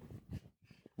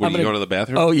 Are you going to the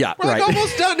bathroom? Oh yeah, we're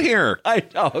almost done here. I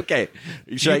know. Okay,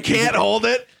 you can't hold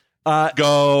it. Go.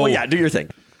 Oh yeah, do your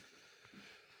thing.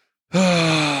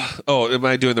 Oh, am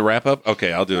I doing the wrap up?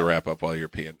 Okay, I'll do the wrap up while you're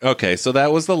peeing. Okay, so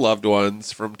that was The Loved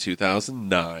Ones from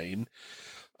 2009.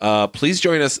 Please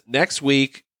join us next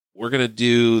week. We're going to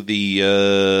do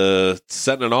the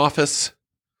Set in an Office.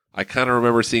 I kind of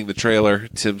remember seeing the trailer.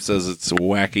 Tim says it's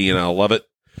wacky and I'll love it.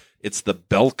 It's the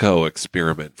Belko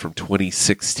Experiment from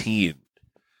 2016.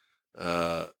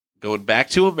 Going back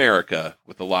to America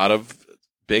with a lot of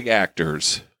big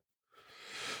actors.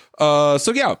 So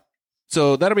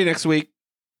that'll be next week.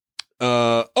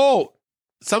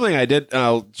 Something I did.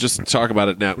 I'll just talk about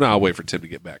it now. No, I'll wait for Tim to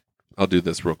get back. I'll do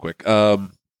this real quick.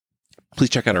 Please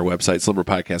check out our website,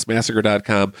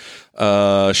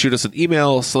 slumberpodcastmassacre.com. Shoot us an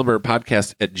email,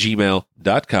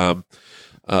 slumberpodcast@gmail.com.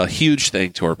 Huge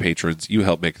thank to our patrons. You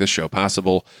help make this show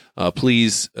possible.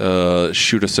 Please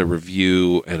shoot us a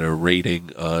review and a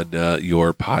rating on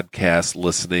your podcast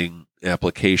listening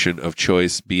application of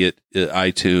choice, be it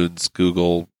iTunes,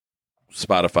 Google,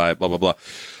 Spotify, blah, blah, blah.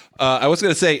 I was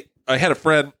going to say, I had a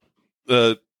friend,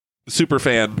 super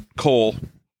fan, Cole,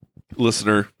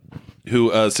 listener,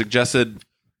 who suggested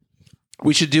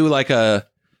we should do a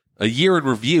year in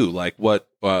review, what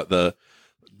the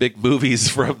big movies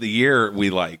from the year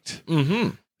we liked.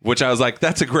 Mm-hmm. Which I was like,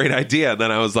 that's a great idea. And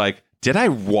then I was like, did I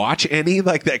watch any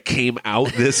that came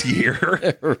out this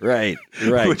year? Right.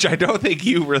 Which I don't think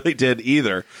you really did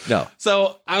either. No.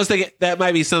 So I was thinking that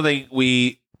might be something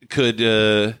we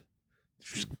could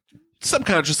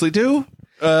subconsciously do.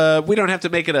 We don't have to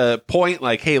make it a point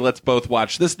hey, let's both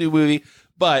watch this new movie.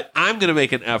 But I'm going to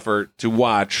make an effort to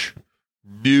watch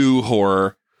new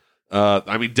horror.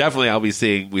 Definitely I'll be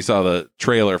seeing, we saw the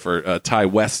trailer for Ty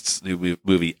West's new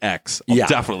movie, X. I'll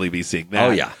definitely be seeing that.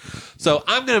 Oh, yeah. So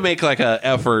I'm going to make an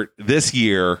effort this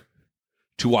year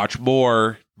to watch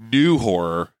more new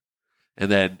horror.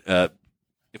 And then I'm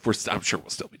sure we'll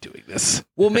still be doing this.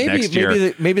 Well, next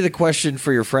year. maybe the question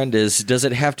for your friend is, does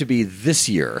it have to be this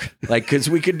year? Because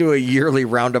we could do a yearly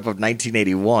roundup of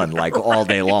 1981, all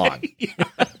day long.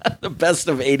 The best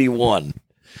of 81.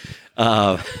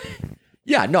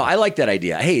 Yeah, no, I like that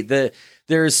idea. Hey, there's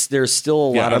still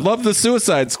a lot of. I love the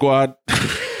Suicide Squad.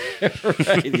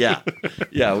 Right,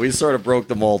 yeah, we sort of broke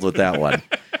the mold with that one.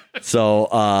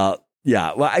 So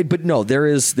Yeah, well, but no, there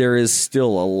is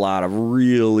still a lot of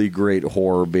really great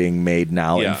horror being made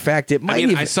now. Yeah. In fact, it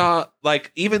might. I saw I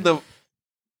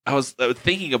was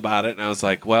thinking about it, and I was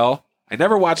like, well, I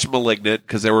never watched Malignant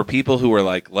because there were people who were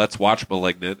like, let's watch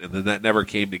Malignant, and then that never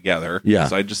came together. Yeah,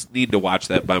 so I just need to watch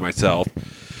that by myself.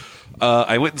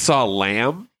 I went and saw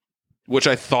Lamb, which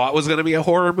I thought was going to be a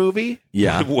horror movie.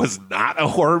 Yeah, it was not a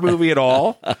horror movie at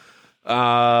all.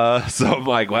 So I'm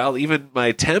like, well, even my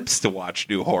attempts to watch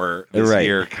new horror this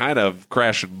year kind of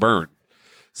crash and burn.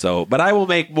 So, but I will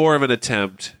make more of an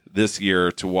attempt this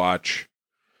year to watch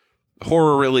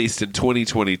horror released in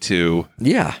 2022.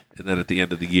 Yeah. And then at the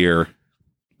end of the year,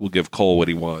 we'll give Cole what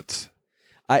he wants.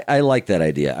 I like that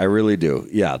idea. I really do.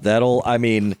 Yeah.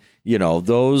 Those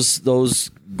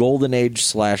golden age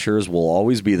slashers will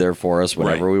always be there for us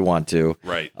whenever we want to.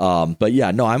 Right. But yeah,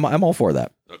 no, I'm all for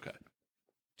that. Okay.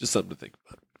 Just something to think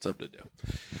about. Something to do.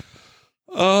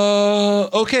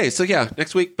 Okay, so yeah,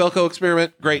 next week, Belko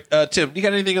Experiment. Great. Tim, you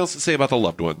got anything else to say about the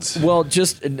loved ones? Well,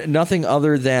 just nothing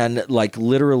other than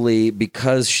literally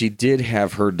because she did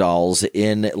have her dolls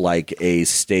in a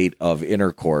state of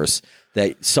intercourse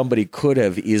that somebody could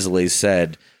have easily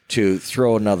said to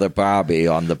throw another Barbie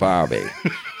on the Barbie.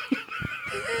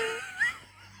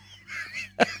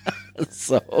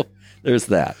 So there's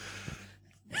that.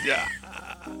 Yeah.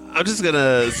 I'm just going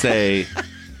to say,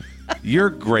 you're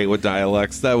great with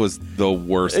dialects. That was the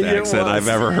worst accent I've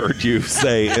ever heard you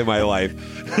say in my life.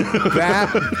 I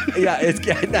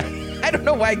don't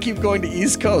know why I keep going to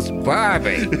East Coast.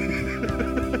 Barbie.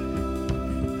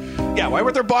 Yeah, why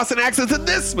weren't there Boston accents in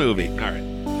this movie?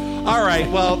 All right.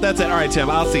 Well, that's it. All right, Tim,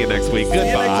 I'll see you next week.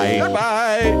 Goodbye.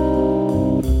 Goodbye.